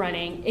script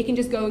running, it can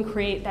just go and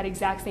create that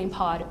exact same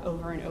pod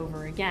over and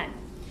over again.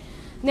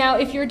 Now,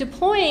 if you're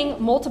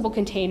deploying multiple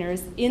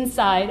containers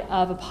inside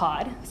of a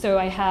pod, so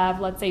I have,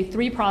 let's say,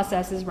 3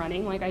 processes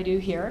running like I do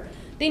here,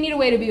 they need a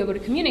way to be able to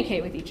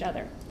communicate with each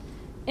other.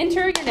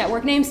 Enter your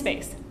network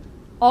namespace.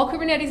 All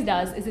Kubernetes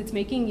does is it's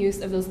making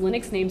use of those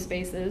Linux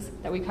namespaces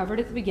that we covered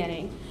at the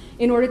beginning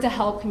in order to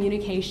help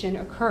communication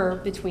occur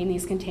between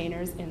these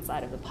containers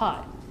inside of the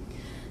pod.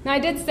 Now, I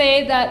did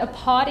say that a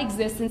pod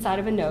exists inside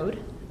of a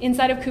node.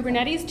 Inside of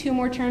Kubernetes, 2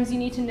 more terms you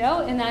need to know,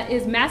 and that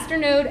is master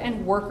node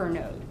and worker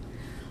node.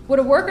 What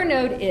a worker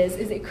node is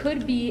it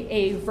could be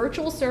a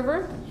virtual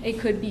server, it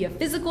could be a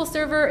physical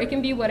server, it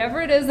can be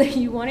whatever it is that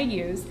you want to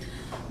use.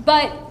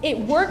 But it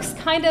works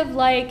kind of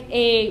like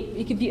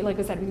it could be, like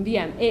I said, a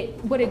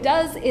VM. What it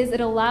does is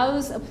it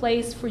allows a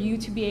place for you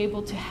to be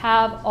able to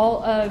have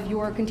all of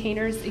your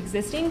containers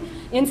existing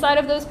inside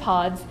of those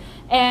pods.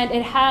 And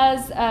it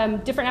has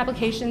different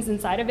applications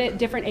inside of it,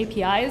 different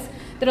APIs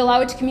that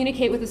allow it to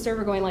communicate with the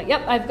server going like,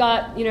 yep, I've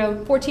got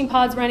 14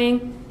 pods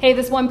running. Hey,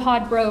 this one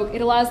pod broke.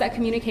 It allows that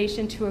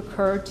communication to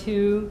occur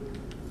to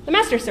the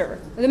master server,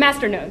 or the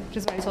master node, which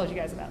is what I told you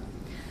guys about.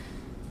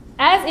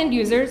 As end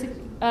users,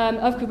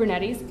 of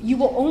Kubernetes, you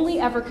will only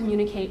ever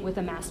communicate with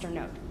a master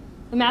node.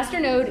 The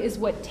master node is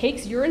what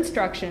takes your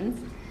instructions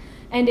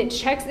and it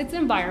checks its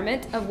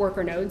environment of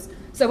worker nodes.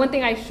 So one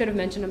thing I should have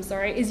mentioned, I'm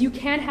sorry, is you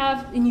can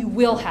have, and you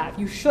will have,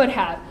 you should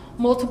have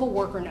multiple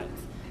worker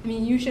nodes. I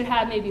mean, you should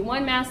have maybe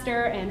one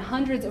master and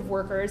hundreds of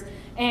workers,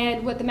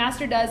 and what the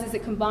master does is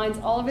it combines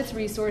all of its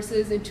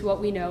resources into what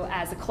we know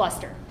as a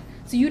cluster.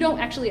 So you don't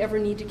actually ever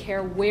need to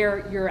care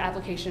where your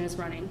application is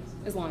running,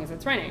 as long as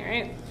it's running,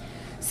 right?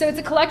 So it's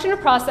a collection of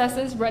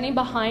processes running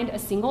behind a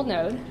single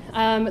node.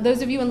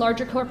 Those of you in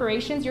larger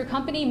corporations, your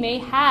company may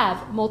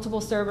have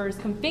multiple servers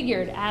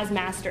configured as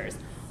masters.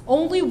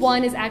 Only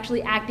one is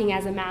actually acting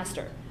as a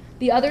master.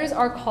 The others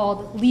are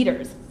called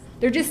leaders.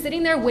 They're just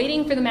sitting there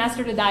waiting for the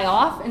master to die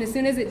off, and as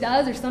soon as it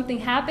does or something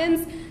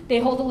happens, they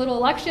hold a little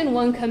election,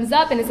 one comes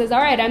up, and it says,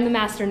 all right, I'm the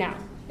master now.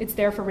 It's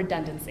there for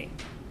redundancy.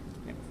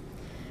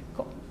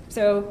 Cool.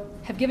 So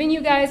I've given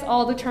you guys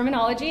all the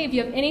terminology. If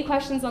you have any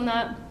questions on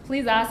that,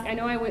 please ask. I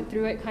know I went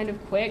through it kind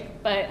of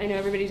quick, but I know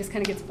everybody just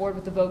kind of gets bored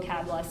with the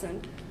vocab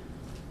lesson.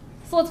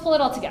 So let's pull it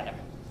all together.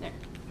 There.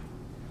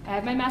 I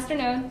have my master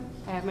node.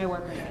 I have my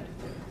worker node.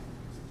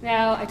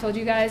 Now, I told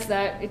you guys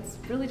that it's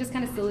really just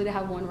kind of silly to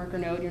have one worker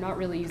node. You're not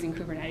really using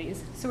Kubernetes.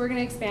 So we're going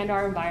to expand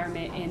our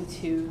environment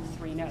into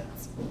 3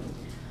 nodes.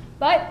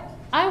 But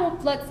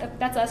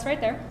that's us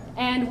right there.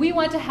 And we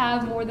want to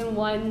have more than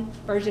one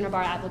version of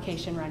our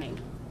application running.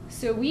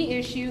 So we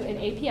issue an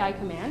API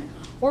command,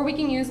 or we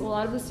can use a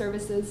lot of the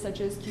services such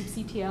as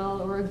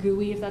kubectl or a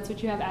GUI, if that's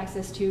what you have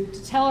access to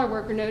tell our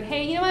worker node,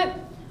 hey, you know what?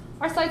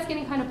 Our site's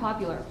getting kind of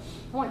popular.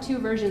 I want 2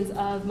 versions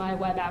of my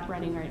web app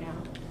running right now.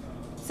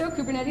 So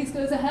Kubernetes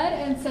goes ahead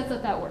and sets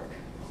up that work.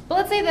 But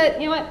let's say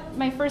that, you know what,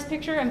 my first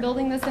picture, I'm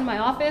building this in my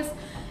office,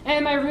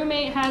 and my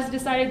roommate has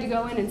decided to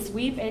go in and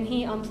sweep, and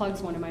he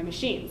unplugs one of my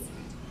machines.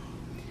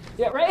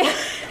 Yeah, right?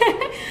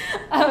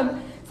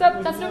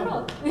 So that's no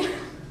problem.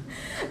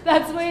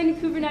 That's when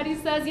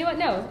Kubernetes says, you know what,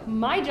 no,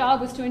 my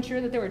job was to ensure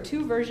that there were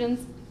 2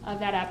 versions of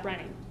that app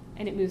running,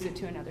 and it moves it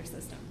to another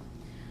system.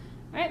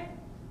 All right?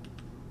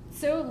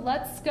 So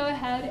let's go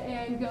ahead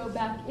and go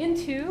back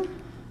into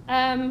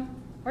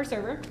our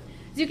server.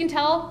 As you can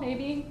tell,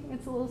 maybe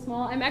it's a little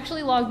small. I'm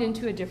actually logged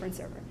into a different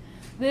server.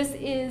 This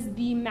is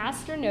the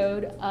master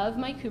node of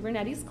my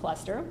Kubernetes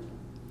cluster.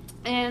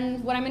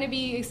 And what I'm going to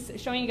be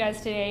showing you guys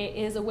today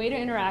is a way to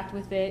interact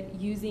with it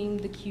using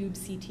the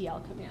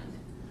kubectl command.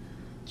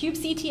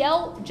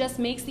 kubectl just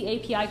makes the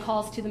API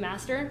calls to the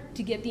master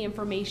to get the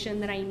information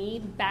that I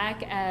need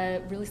back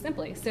really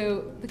simply.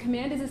 So the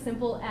command is as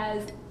simple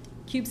as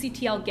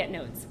kubectl get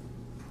nodes.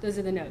 Those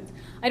are the nodes.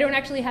 I don't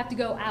actually have to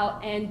go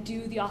out and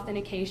do the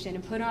authentication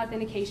and put an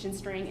authentication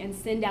string and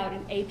send out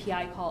an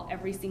API call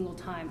every single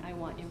time I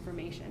want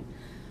information.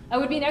 I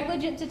would be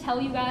negligent to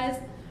tell you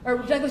guys,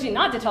 or negligent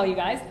not to tell you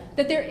guys,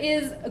 that there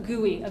is a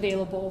GUI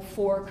available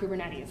for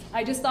Kubernetes.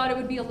 I just thought it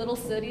would be a little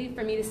silly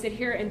for me to sit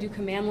here and do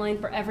command line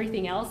for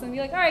everything else and be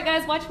like, all right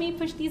guys, watch me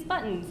push these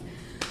buttons.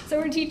 So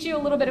we're gonna teach you a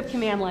little bit of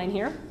command line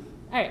here.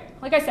 All right,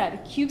 like I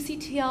said,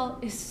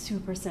 kubectl is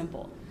super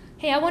simple.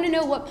 Hey, I wanna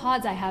know what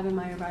pods I have in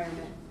my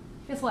environment.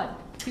 Guess what?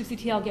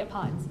 kubectl get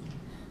pods.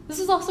 This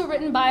was also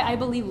written by, I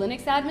believe,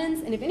 Linux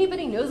admins, and if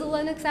anybody knows a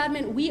Linux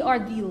admin, we are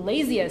the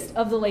laziest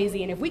of the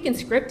lazy, and if we can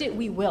script it,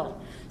 we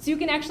will. So you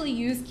can actually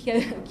use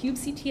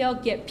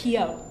kubectl get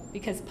po,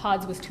 because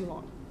pods was too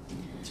long.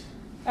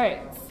 All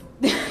right,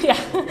 yeah,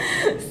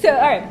 so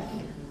all right.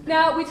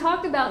 Now, we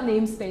talked about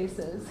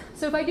namespaces.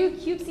 So if I do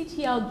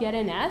kubectl get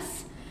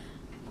ns,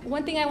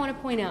 one thing I want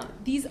to point out,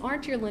 these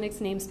aren't your Linux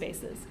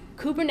namespaces.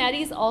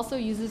 Kubernetes also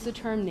uses the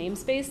term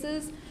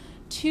namespaces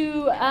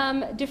to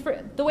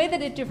the way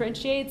that it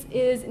differentiates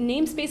is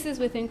namespaces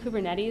within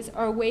Kubernetes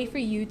are a way for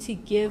you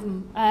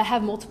to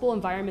have multiple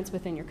environments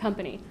within your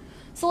company.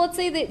 So let's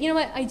say that, you know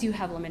what, I do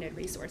have limited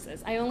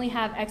resources. I only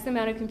have X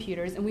amount of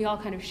computers and we all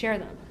kind of share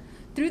them.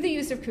 Through the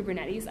use of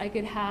Kubernetes, I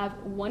could have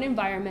one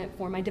environment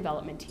for my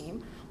development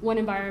team, one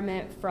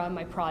environment from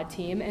my prod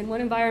team, and one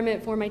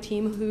environment for my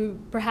team who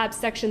perhaps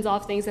sections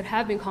off things that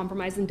have been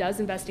compromised and does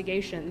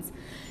investigations.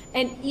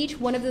 And each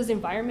one of those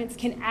environments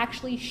can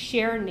actually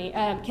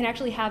can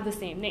actually have the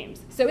same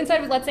names. So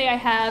inside of, let's say I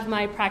have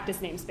my practice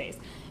namespace.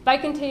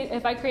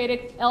 If I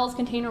created L's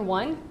container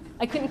 1,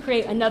 I couldn't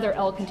create another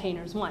L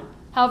containers 1.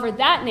 However,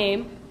 that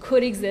name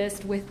could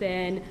exist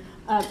within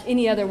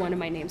any other one of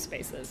my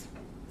namespaces.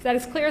 Is that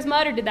as clear as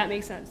mud, or did that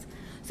make sense?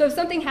 So if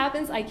something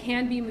happens, I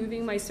can be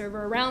moving my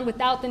server around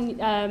without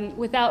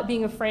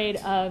being afraid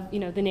of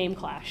the name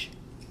clash.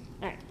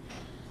 All right.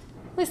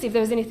 Let's see if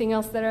there was anything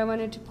else that I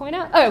wanted to point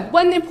out. Oh,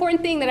 one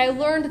important thing that I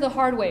learned the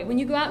hard way. When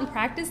you go out and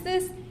practice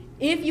this,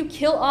 if you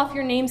kill off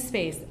your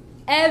namespace,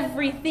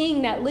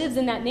 everything that lives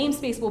in that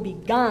namespace will be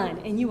gone,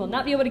 and you will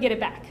not be able to get it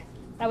back.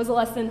 That was a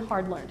lesson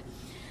hard learned.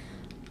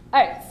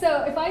 All right,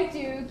 so if I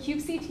do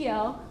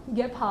kubectl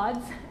get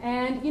pods,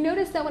 and you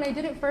notice that when I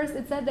did it first,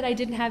 it said that I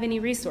didn't have any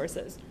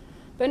resources.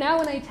 But now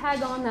when I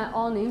tag on that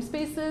all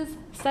namespaces,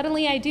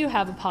 suddenly I do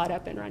have a pod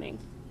up and running.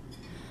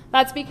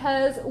 That's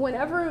because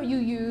whenever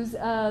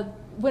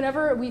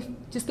we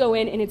just go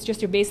in and it's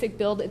just your basic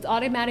build, it's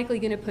automatically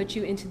going to put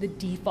you into the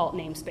default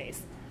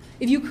namespace.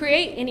 If you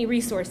create any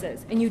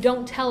resources and you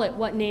don't tell it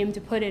what name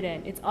to put it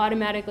in, it's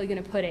automatically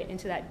going to put it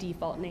into that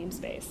default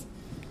namespace.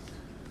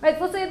 All right,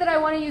 so let's say that I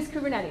want to use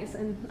Kubernetes,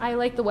 and I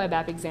like the web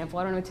app example.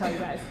 I don't know what to tell you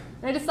guys.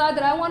 And I decide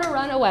that I want to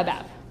run a web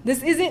app.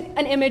 This isn't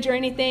an image or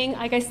anything.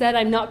 Like I said,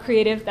 I'm not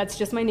creative. That's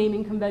just my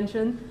naming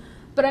convention.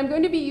 But I'm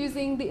going to be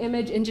using the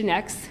image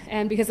Nginx,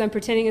 and because I'm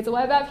pretending it's a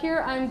web app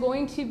here, I'm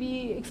going to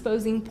be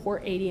exposing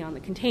port 80 on the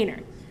container.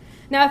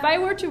 Now, if I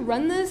were to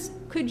run this,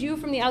 could you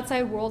from the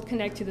outside world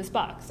connect to this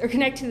box, or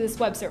connect to this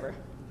web server?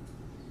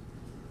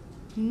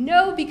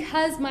 No,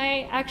 because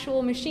my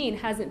actual machine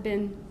hasn't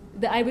been,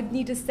 I would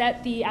need to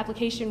set the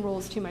application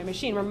rules to my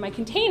machine. Remember, my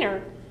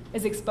container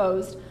is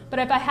exposed, but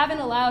if I haven't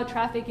allowed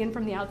traffic in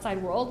from the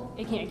outside world,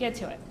 it can't get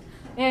to it.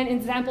 And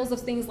examples of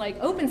things like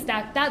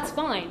OpenStack, that's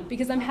fine,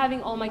 because I'm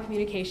having all my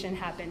communication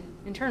happen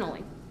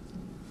internally.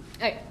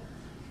 All right.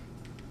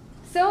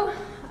 So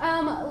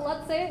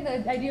let's say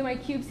that I do my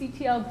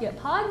kubectl get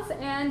pods,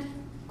 and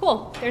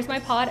cool, there's my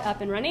pod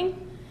up and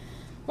running.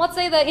 Let's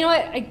say that, you know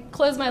what, I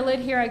close my lid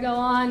here, I go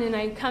on, and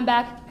I come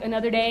back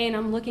another day, and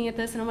I'm looking at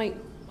this, and I'm like,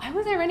 why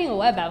was I running a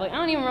web app? Like, I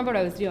don't even remember what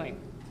I was doing.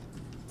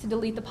 To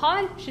delete the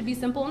pod should be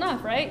simple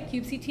enough, right?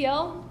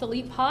 kubectl,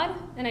 delete pod,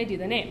 and I do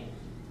the name.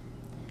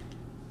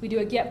 We do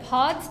a get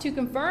pods to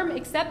confirm,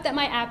 except that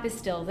my app is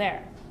still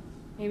there.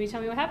 Maybe tell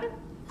me what happened?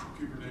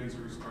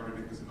 Kubernetes restarted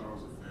it because it thought it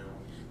was a fail.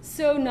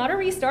 So not a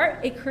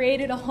restart, it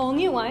created a whole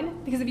new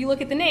one, because if you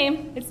look at the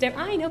name, it's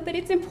different. I know, but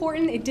it's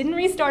important. It didn't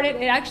restart it.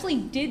 It actually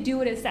did do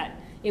what it said.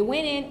 It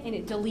went in and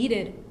it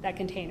deleted that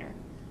container.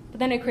 But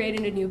then it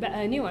created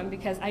a new one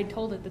because I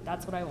told it that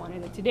that's what I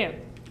wanted it to do. All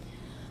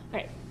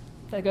right,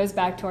 so it goes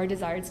back to our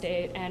desired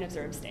state and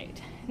observed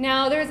state.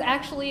 Now, there's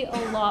actually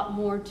a lot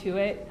more to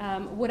it.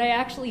 What I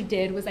actually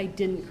did was I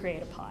didn't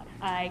create a pod.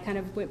 I kind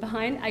of went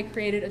behind. I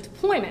created a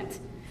deployment,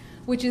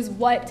 which is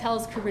what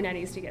tells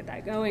Kubernetes to get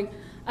that going.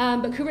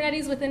 But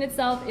Kubernetes within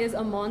itself is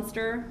a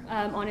monster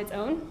on its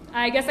own.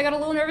 I guess I got a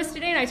little nervous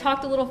today, and I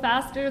talked a little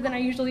faster than I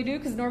usually do,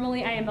 because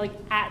normally I am like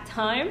at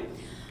time.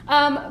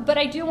 But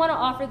I do want to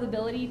offer the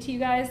ability to you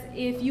guys,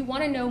 if you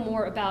want to know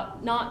more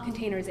about not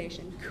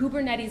containerization,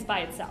 Kubernetes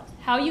by itself,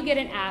 how you get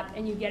an app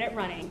and you get it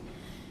running.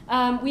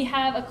 We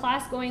have a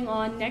class going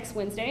on next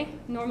Wednesday.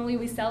 Normally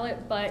we sell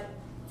it, but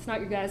it's not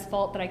your guys'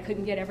 fault that I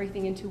couldn't get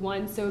everything into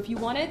one. So if you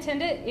want to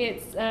attend it,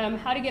 it's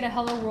how to get a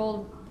Hello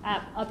World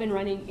app up and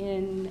running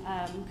in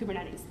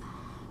Kubernetes.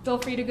 Feel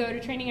free to go to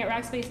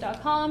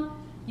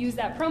training@rackspace.com, use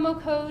that promo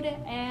code,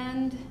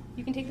 and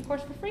you can take the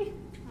course for free.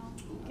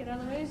 I'll get out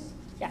of the way.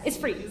 Yeah, it's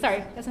free.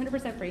 Sorry, that's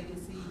 100% free.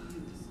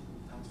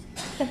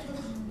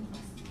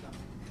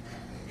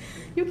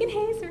 You can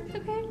hazer, it's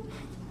okay. All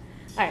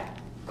right.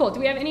 Cool. Do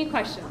we have any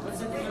questions?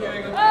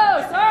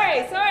 Oh, sorry.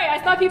 I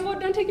thought people were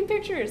done taking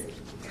pictures.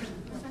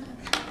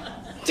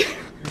 You're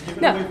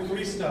giving No. away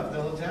free stuff.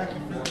 They'll attack you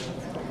for it.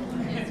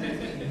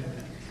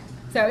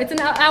 So it's an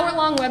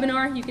hour-long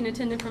webinar. You can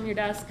attend it from your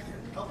desk.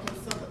 Okay,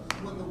 so the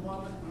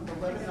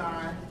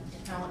webinar,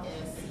 how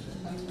is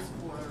used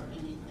for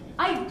anything?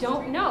 I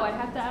don't know. I'd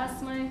have to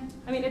ask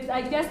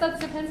I guess that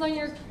depends on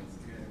your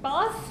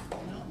boss.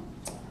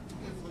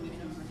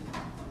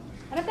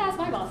 I'd have to ask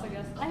my boss, I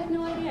guess. I have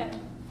no idea.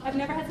 I've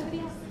never had somebody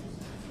ask.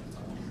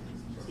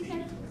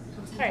 Okay.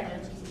 All right.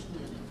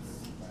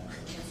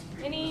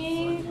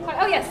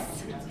 Oh,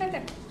 yes. It's right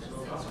there.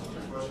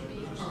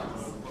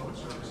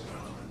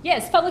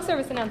 Yes, public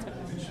service announcement.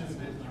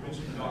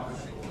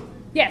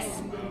 Yes.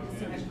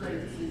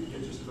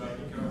 It's just about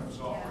any kind of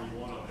software you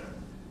want on there.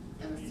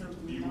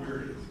 Be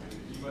wary.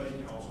 Anybody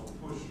can also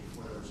push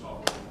whatever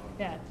software you want.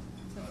 Yeah.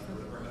 There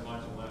were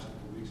headlines in the last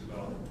couple of weeks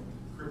about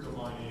crypto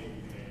mining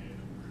and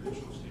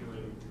credential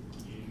stealing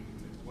in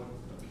what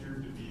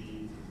appeared to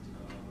be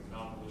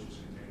non-malicious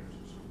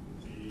containers. So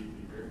be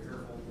very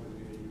careful with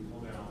the data you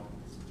pull down.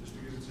 Just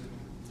because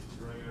it's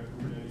running a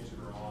Kubernetes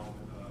or on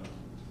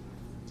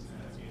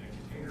in a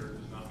container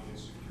does not mean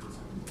it's secure.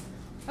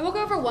 I will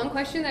go over one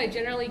question that I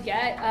generally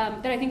get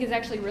that I think is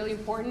actually really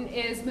important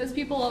is most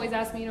people always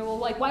ask me, well,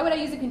 like, why would I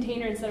use a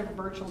container instead of a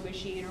virtual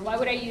machine? Or why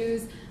would I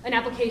use an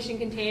application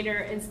container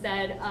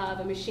instead of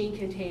a machine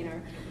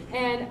container?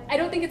 And I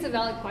don't think it's a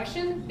valid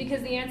question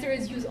because the answer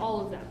is use all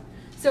of them.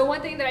 So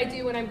one thing that I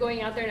do when I'm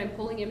going out there and I'm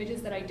pulling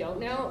images that I don't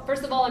know,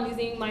 first of all, I'm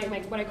using my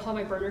what I call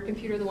my burner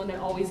computer, the one that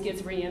always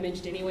gets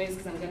re-imaged anyways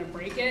because I'm going to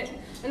break it.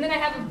 And then I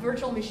have a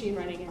virtual machine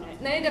running in it.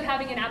 And I end up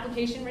having an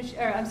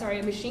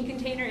a machine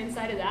container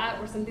inside of that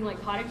or something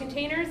like Kata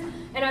containers,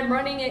 and I'm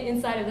running it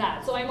inside of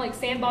that. So I'm like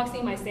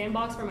sandboxing my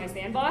sandbox for my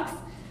sandbox.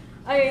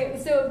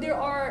 It's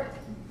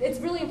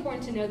really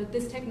important to know that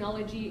this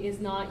technology is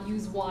not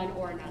use one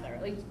or another.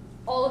 Like,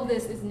 all of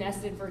this is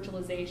nested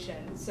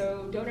virtualization,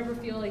 so don't ever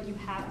feel like you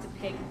have to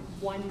pick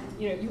one,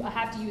 you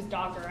have to use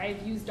Docker.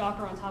 I've used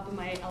Docker on top of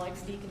my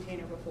LXD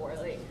container before.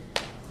 Like,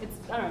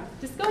 I don't know,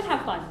 just go and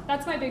have fun.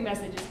 That's my big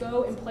message, just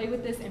go and play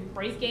with this and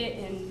break it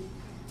and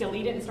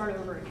delete it and start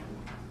over again.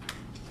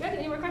 Good,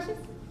 any more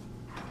questions?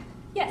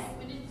 Yes?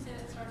 When did you say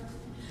that started?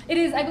 It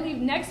is, I believe,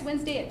 next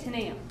Wednesday at 10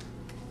 a.m.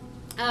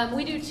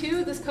 We do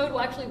two. This code will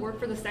actually work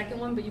for the second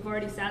one, but you've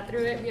already sat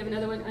through it. We have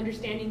another one,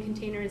 Understanding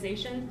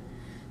Containerization.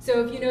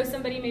 So if you know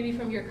somebody maybe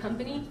from your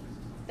company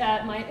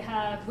that might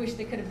have wished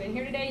they could have been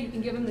here today, you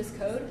can give them this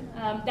code.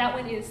 That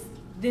one is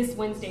this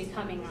Wednesday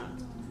coming up,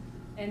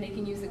 and they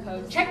can use the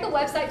code. Check the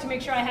website to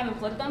make sure I haven't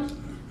flipped them,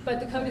 but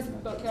the code is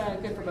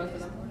good for both of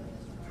them.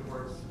 It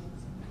works.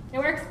 It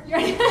works? You're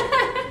right.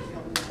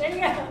 There you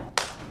go.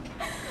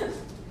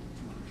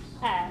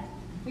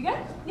 We good?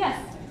 Yes?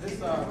 Is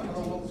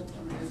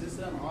this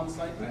an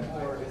on-site thing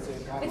or is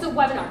it? It's a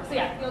webinar. So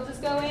yeah, you'll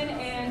just go in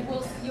and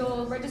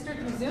you'll register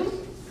through Zoom,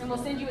 and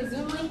we'll send you a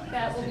Zoom link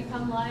that will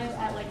become live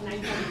at like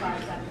 9:45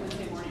 that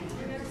Wednesday morning.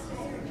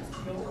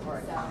 So,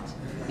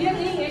 if you have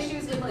any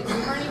issues with like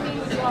Zoom or anything,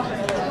 would you offer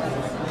to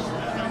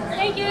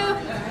Thank you.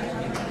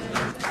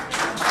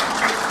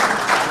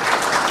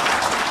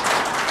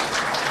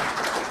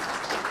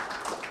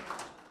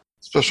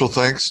 Special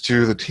thanks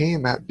to the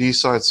team at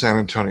B-Side San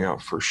Antonio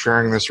for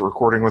sharing this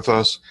recording with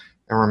us.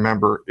 And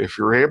remember, if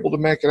you're able to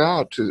make it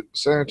out to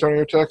San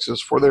Antonio,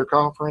 Texas for their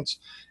conference,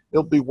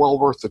 it'll be well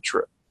worth the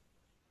trip.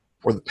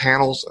 For the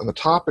panels and the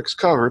topics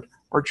covered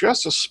are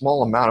just a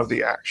small amount of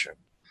the action.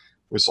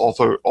 With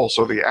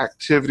also the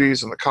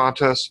activities and the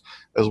contests,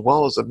 as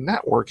well as the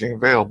networking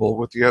available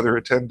with the other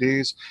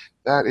attendees,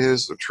 that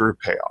is the true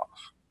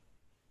payoff.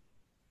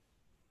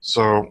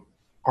 So,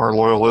 our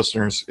loyal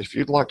listeners, if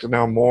you'd like to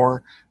know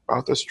more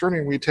about the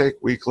streaming we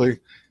take weekly,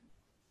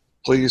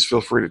 please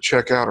feel free to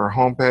check out our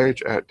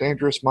homepage at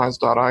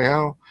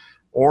dangerousminds.io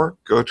or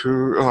go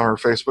to our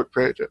Facebook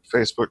page at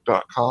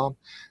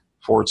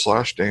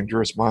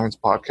facebook.com/Dangerous Minds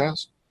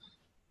Podcast.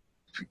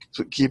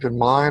 Keep in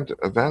mind,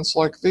 events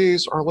like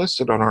these are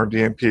listed on our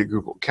DMP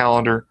Google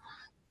Calendar,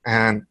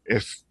 and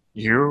if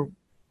you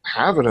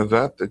have an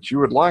event that you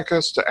would like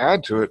us to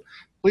add to it,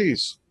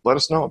 please let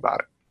us know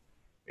about it.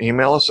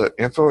 Email us at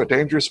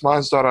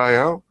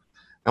info@dangerousminds.io,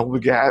 and we'll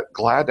be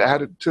glad to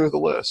add it to the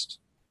list.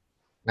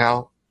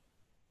 Now,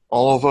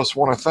 all of us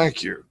want to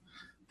thank you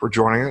for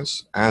joining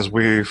us as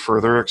we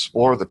further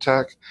explore the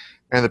tech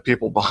and the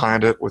people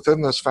behind it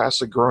within this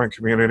fastly growing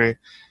community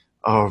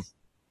of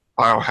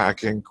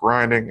biohacking,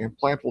 grinding,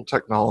 implantable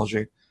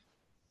technology,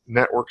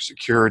 network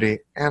security,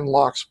 and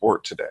lock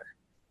sport today.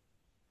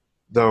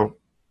 Though,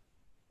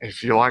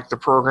 if you like the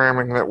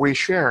programming that we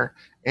share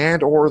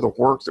and or the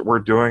work that we're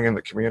doing in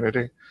the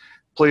community,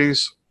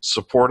 please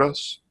support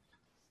us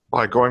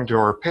by going to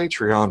our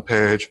Patreon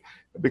page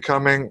and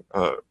becoming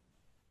a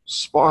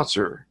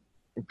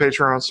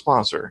Patreon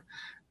sponsor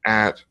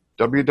at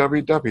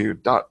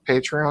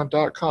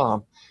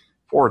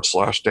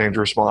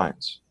www.patreon.com/Dangerous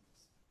Minds.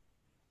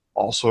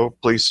 Also,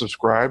 please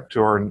subscribe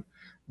to our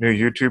new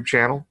YouTube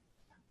channel,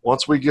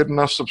 Once we get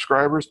enough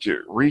subscribers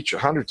to reach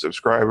 100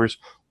 subscribers,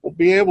 we'll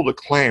be able to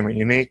claim a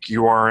unique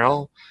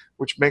URL,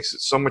 which makes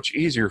it so much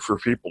easier for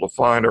people to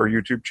find our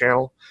YouTube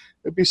channel.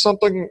 It'd be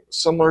something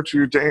similar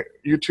to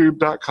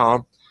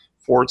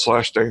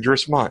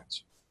youtube.com/Dangerous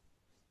Minds.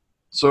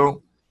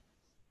 So,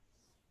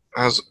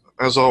 as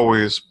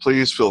always,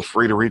 please feel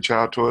free to reach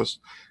out to us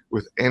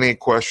with any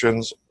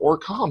questions or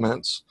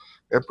comments,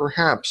 and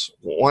perhaps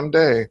one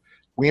day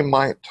we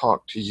might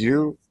talk to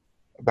you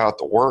about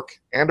the work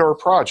and our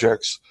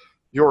projects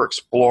you're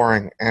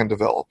exploring and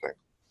developing.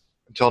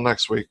 Until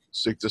next week,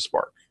 seek the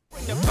spark.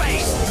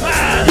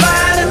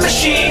 Man and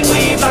machine,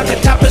 weave like a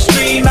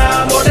tapestry.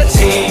 Man, what a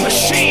team.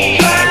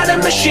 Man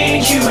and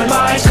machine, human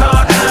minds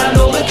can't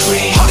handle the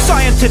dream. Our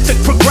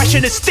scientific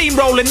progression is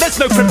steamrolling, there's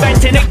no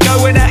preventing it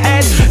going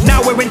ahead.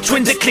 Now we're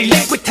intrinsically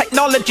linked with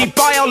technology,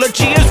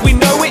 biology as we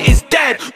know it is dead.